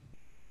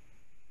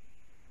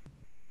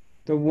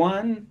 the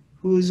one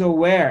who's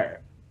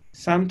aware,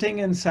 something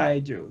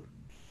inside you.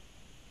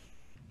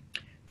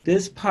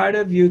 This part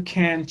of you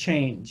can't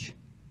change,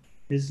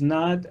 is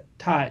not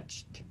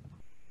touched.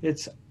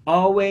 It's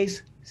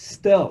always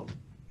still.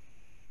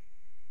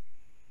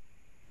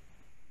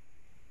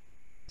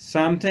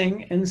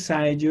 Something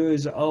inside you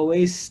is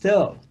always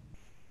still.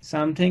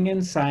 Something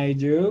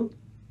inside you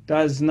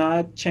does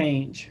not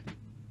change.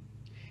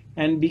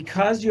 And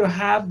because you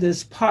have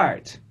this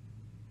part,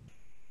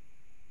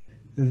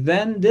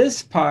 Then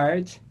this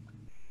part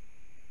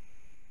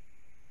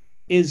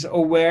is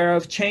aware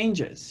of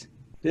changes.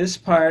 This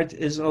part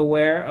is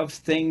aware of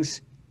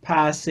things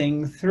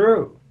passing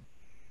through,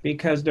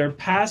 because they're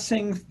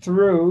passing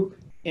through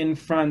in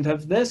front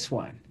of this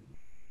one.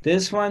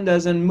 This one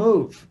doesn't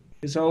move,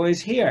 it's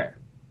always here,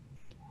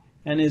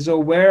 and is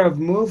aware of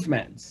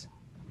movements.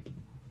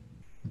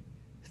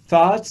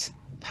 Thoughts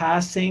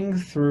passing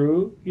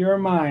through your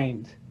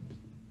mind,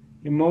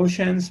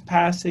 emotions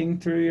passing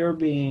through your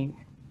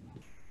being.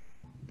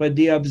 But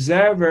the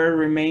observer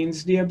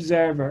remains the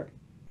observer.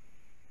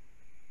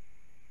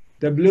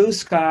 The blue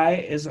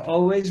sky is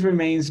always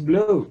remains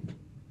blue.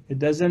 It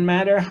doesn't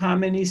matter how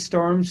many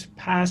storms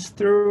pass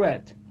through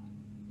it.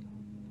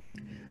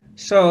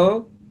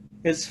 So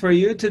it's for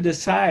you to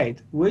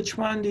decide, which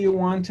one do you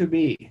want to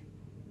be?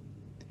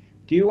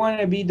 Do you want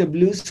to be the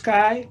blue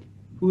sky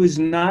who is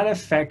not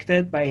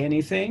affected by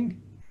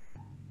anything?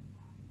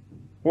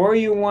 Or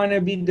you want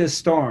to be the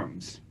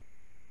storms?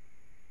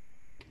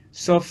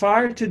 So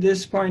far to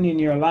this point in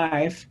your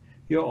life,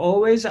 you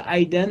always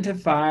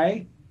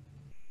identify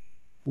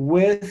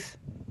with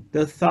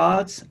the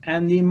thoughts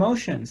and the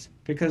emotions,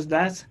 because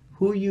that's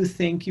who you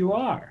think you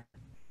are.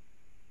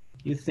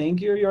 You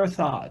think you're your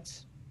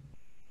thoughts.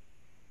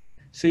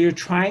 So you're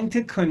trying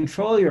to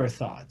control your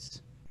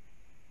thoughts.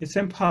 It's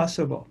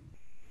impossible.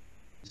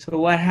 So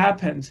what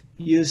happens?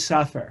 You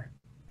suffer.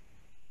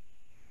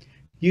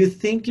 You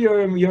think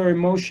your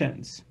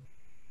emotions.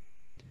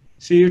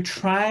 So you're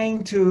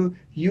trying to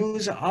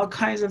use all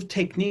kinds of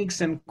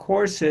techniques and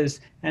courses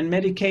and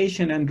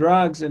medication and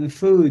drugs and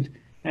food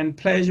and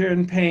pleasure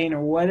and pain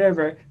or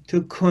whatever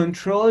to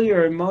control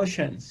your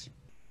emotions.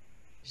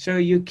 So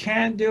you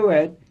can't do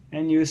it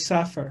and you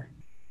suffer.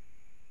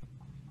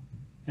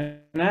 And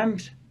I'm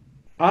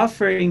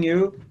offering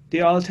you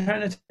the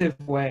alternative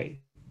way,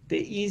 the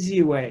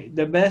easy way,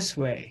 the best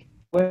way.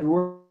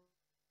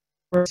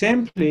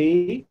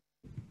 Simply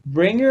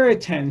bring your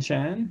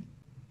attention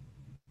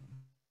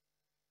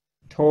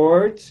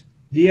towards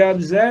the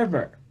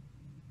observer.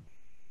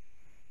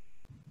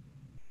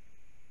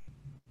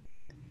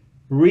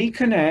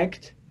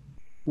 Reconnect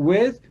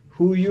with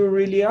who you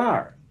really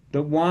are,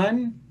 the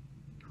one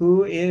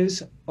who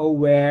is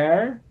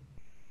aware,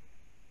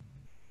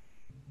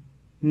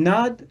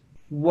 not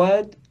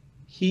what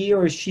he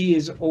or she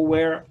is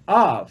aware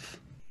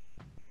of.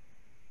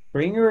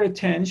 Bring your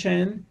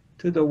attention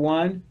to the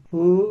one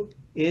who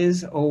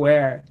is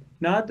aware,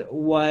 not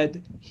what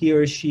he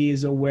or she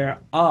is aware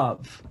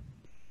of.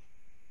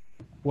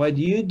 What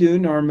you do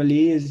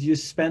normally is you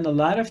spend a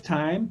lot of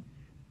time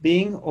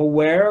being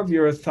aware of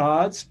your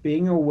thoughts,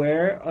 being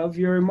aware of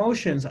your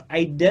emotions,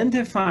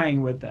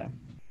 identifying with them.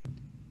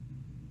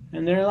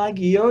 And they're like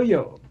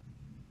yo-yo.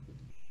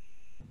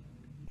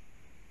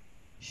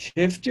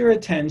 Shift your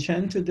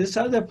attention to this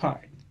other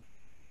part,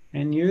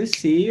 and you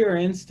see you're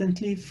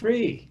instantly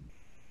free.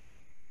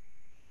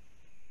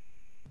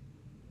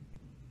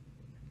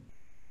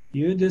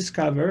 You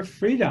discover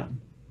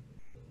freedom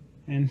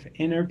and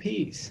inner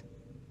peace.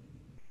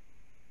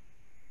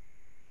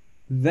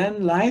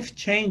 Then life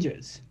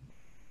changes.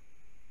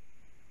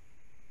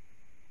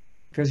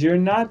 Because you're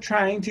not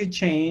trying to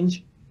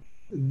change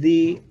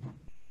the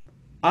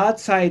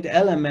outside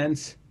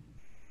elements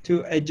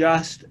to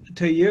adjust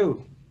to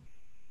you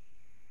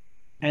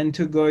and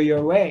to go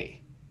your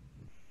way.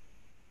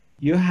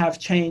 You have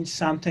changed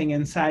something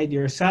inside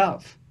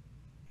yourself.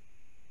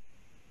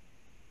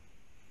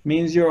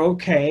 Means you're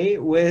okay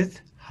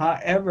with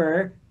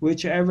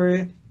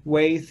whichever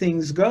way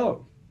things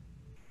go.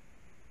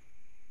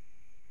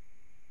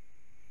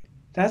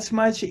 That's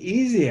much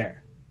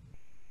easier.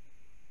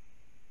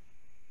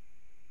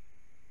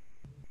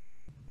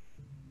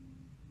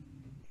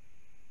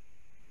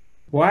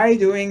 Why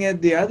doing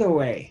it the other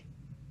way?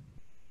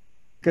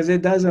 Because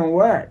it doesn't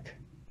work.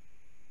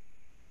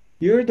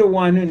 You're the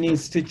one who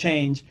needs to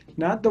change,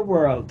 not the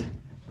world.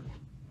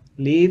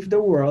 Leave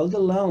the world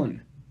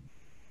alone.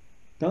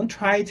 Don't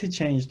try to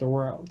change the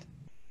world.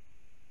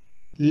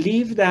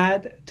 Leave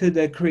that to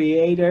the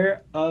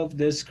creator of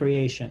this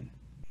creation.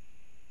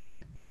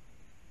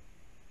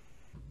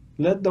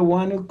 Let the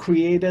one who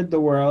created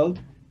the world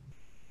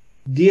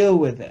deal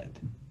with it.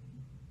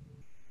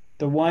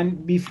 The one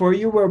before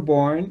you were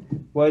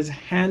born was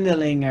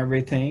handling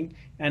everything,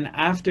 and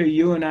after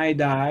you and I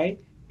die,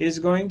 is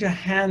going to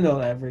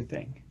handle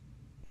everything.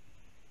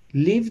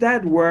 Leave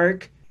that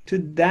work to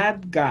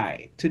that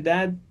guy, to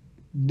that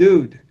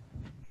dude.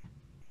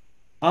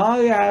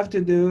 All you have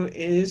to do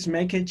is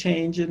make a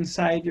change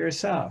inside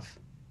yourself.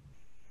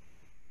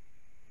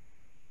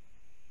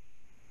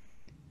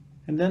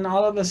 And then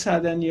all of a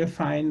sudden you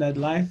find that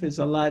life is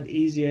a lot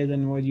easier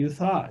than what you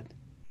thought.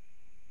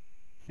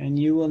 And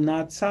you will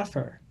not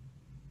suffer.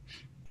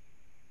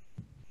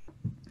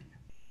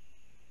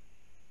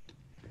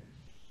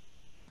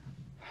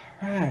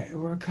 Right,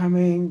 we're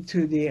coming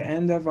to the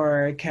end of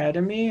our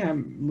academy.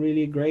 I'm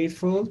really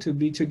grateful to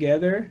be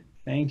together.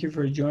 Thank you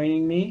for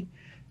joining me.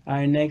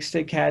 Our next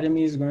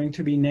academy is going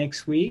to be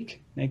next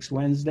week, next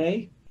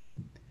Wednesday.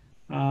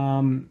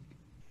 And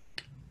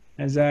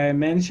As I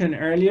mentioned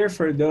earlier,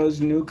 for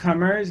those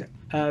newcomers,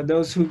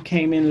 those who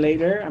came in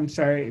later, I'm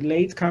sorry,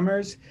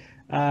 latecomers,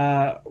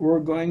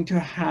 we're going to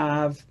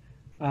have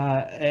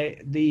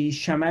the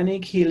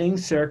Shamanic Healing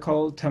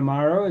Circle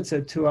tomorrow. It's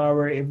a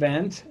 2-hour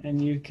event,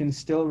 and you can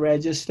still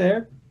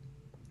register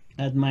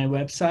at my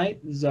website,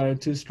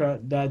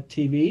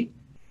 zarathustra.tv,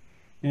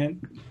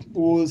 and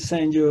we'll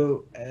send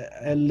you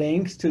a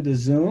link to the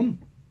Zoom.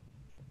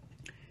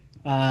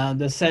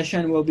 The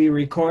session will be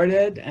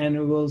recorded,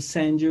 and we'll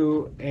send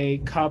you a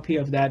copy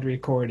of that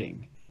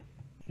recording.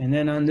 And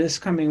then on this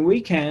coming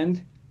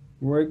weekend,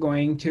 we're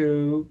going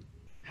to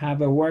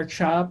have a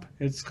workshop.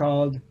 It's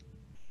called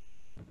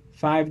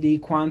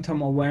 5D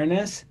Quantum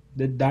Awareness,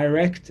 the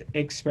direct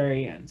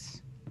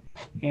experience.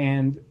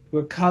 And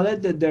we call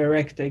it the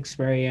direct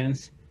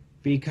experience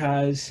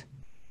because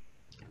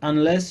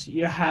unless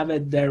you have a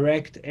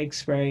direct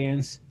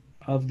experience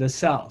of the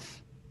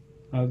self,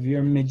 of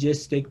your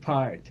majestic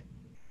part,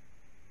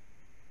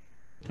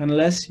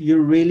 unless you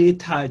really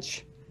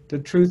touch the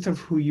truth of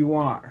who you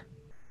are,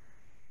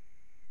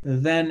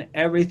 then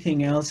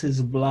everything else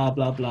is blah,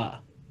 blah, blah.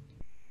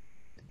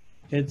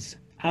 It's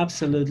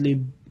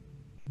absolutely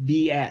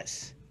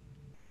BS.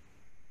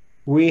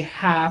 We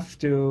have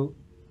to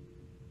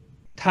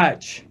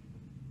touch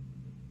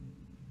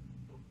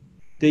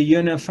the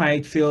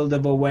unified field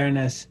of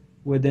awareness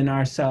within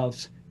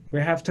ourselves. We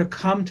have to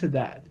come to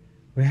that.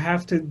 We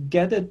have to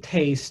get a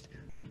taste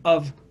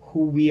of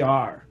who we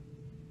are.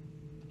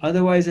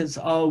 Otherwise, it's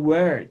all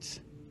words.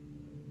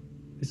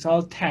 It's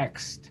all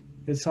text.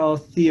 It's all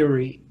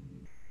theory.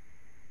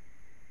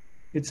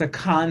 It's a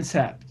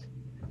concept.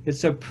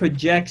 It's a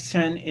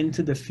projection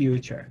into the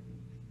future.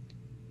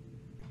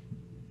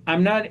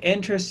 I'm not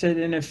interested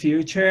in the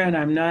future, and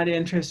I'm not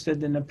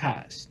interested in the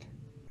past.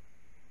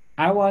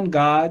 I want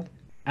God,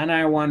 and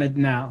I want it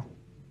now.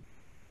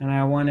 And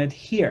I want it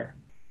here.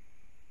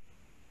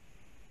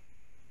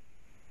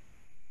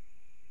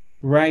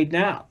 Right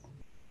now.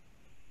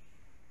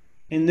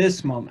 In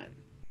this moment.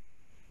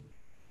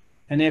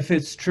 And if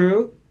it's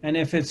true and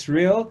if it's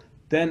real,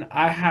 then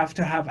I have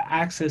to have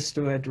access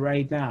to it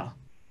right now.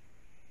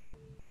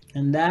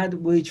 And that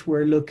which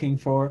we're looking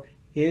for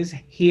is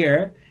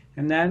here,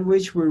 and that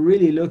which we're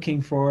really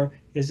looking for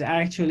is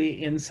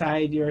actually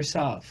inside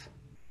yourself.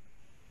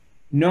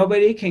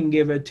 Nobody can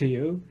give it to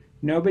you.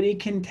 Nobody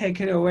can take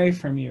it away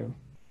from you.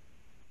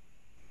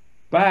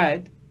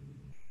 But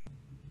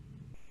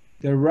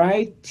the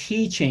right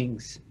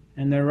teachings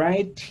and the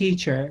right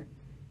teacher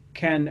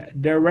can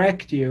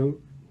direct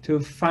you to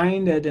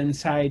find it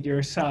inside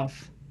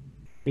yourself,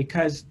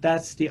 because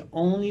that's the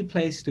only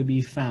place to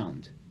be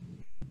found,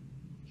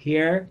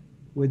 here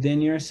within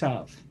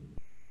yourself.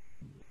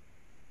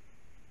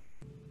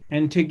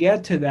 And to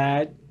get to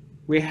that,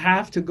 we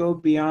have to go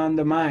beyond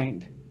the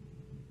mind,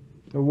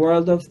 the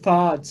world of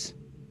thoughts.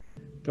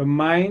 The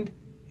mind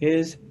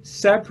is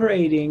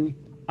separating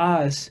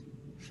us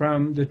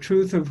from the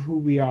truth of who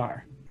we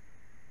are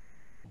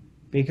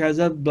because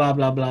of blah,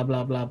 blah, blah,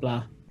 blah, blah,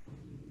 blah.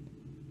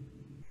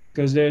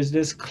 Because there's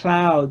this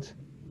cloud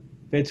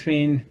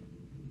between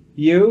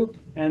you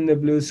and the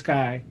blue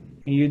sky,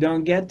 and you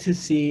don't get to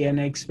see and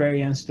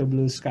experience the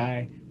blue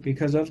sky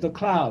because of the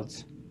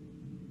clouds.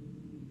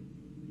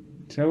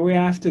 So we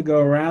have to go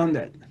around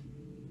it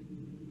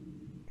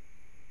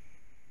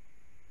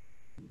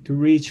to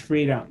reach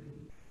freedom.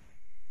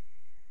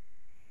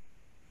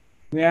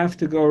 We have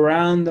to go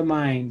around the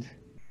mind.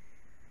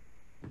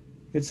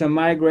 It's a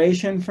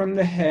migration from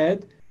the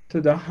head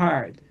to the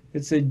heart.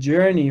 It's a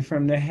journey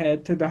from the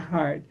head to the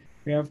heart.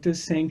 We have to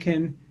sink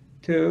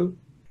into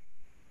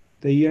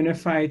the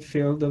unified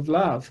field of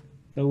love,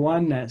 the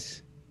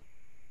oneness.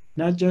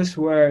 Not just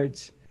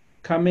words,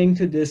 coming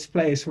to this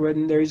place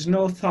when there's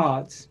no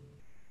thoughts.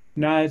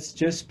 Now it's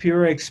just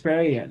pure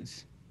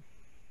experience.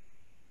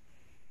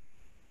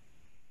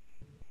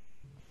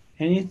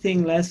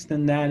 Anything less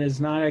than that is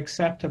not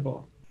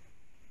acceptable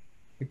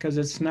because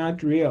it's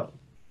not real.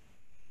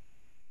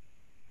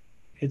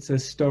 It's a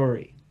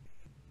story.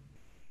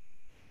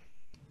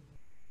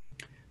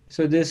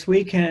 So this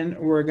weekend,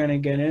 we're going to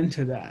get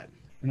into that.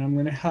 And I'm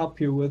going to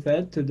help you with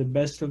it to the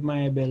best of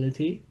my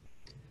ability.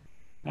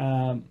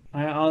 I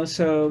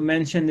also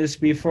mentioned this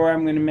before.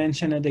 I'm going to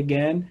mention it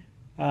again.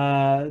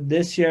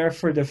 This year,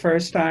 for the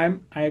first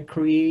time, I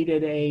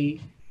created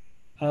a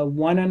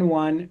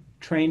one-on-one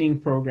training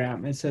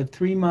program. It's a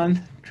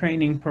 3-month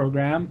training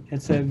program.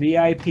 It's a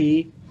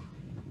VIP,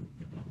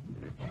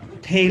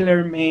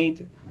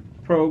 tailor-made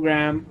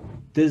program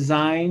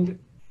designed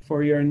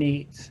for your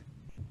needs.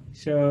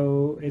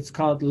 So it's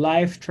called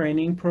Life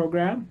Training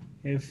Program.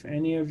 If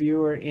any of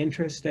you are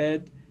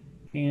interested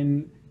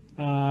in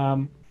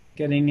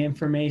getting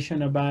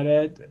information about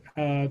it,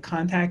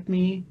 contact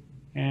me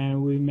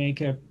and we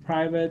make a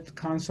private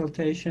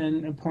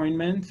consultation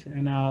appointment,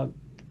 and I'll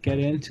get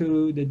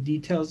into the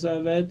details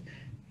of it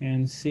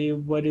and see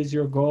what is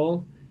your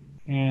goal.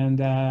 And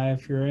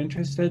if you're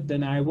interested,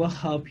 then I will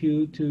help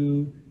you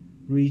to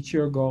reach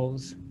your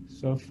goals.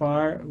 So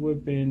far,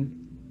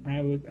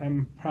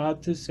 I'm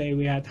proud to say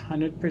we had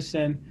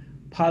 100%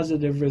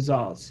 positive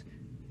results.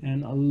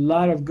 And a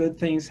lot of good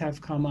things have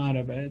come out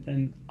of it.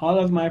 And all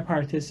of my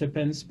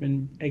participants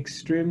been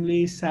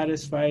extremely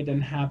satisfied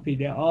and happy.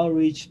 They all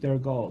reached their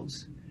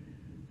goals.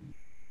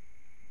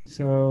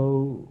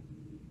 So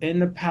in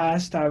the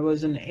past, I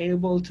wasn't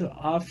able to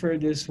offer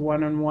this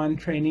one-on-one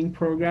training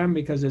program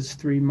because it's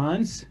 3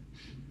 months.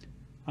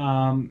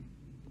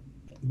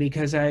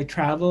 Because I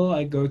travel,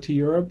 I go to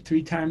Europe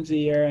 3 times a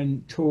year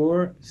and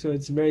tour, so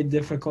it's very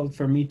difficult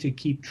for me to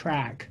keep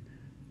track.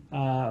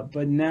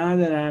 But now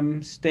that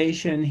I'm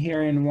stationed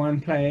here in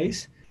one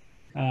place,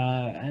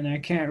 and I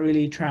can't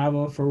really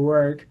travel for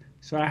work,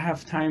 so I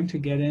have time to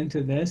get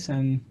into this,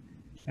 and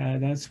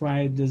that's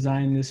why I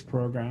designed this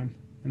program,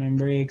 and I'm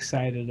very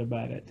excited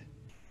about it.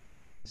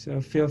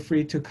 So feel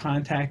free to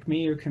contact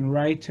me. You can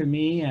write to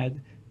me at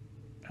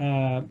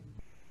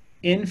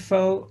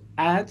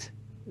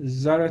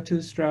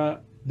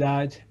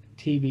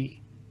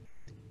info@zarathustra.tv.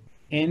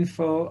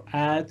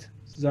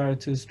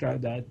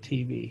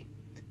 info@zarathustra.tv.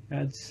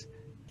 That's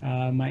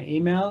my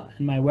email,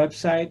 and my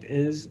website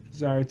is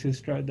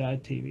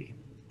zarathustra.tv.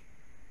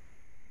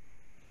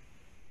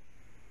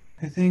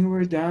 I think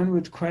we're done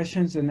with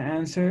questions and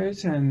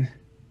answers, and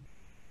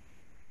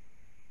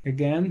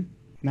again,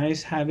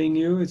 nice having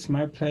you. It's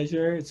my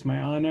pleasure. It's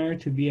my honor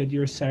to be at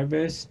your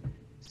service,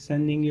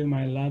 sending you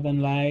my love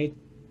and light,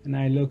 and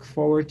I look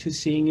forward to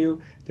seeing you.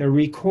 The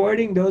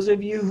recording, those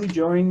of you who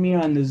joined me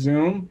on the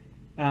Zoom,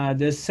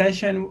 this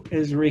session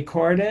is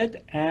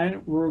recorded,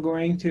 and we're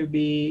going to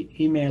be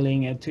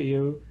emailing it to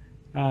you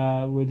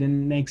within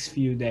the next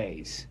few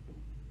days.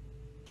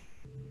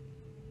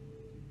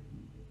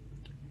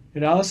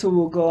 It also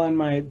will go on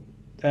my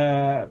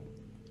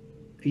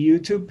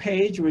YouTube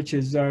page, which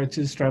is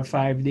Zarathustra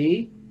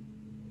 5D,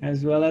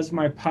 as well as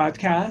my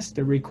podcast.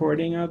 The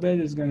recording of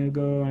it is going to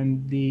go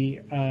on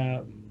the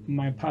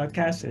my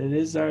podcast. It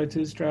is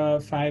Zarathustra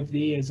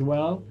 5D as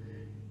well,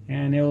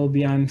 and it will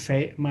be on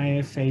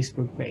my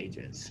Facebook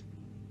pages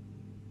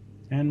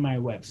and my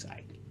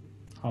website,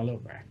 all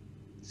over.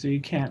 So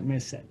you can't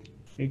miss it.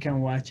 You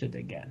can watch it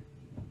again.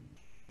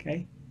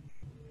 Okay?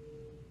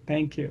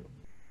 Thank you.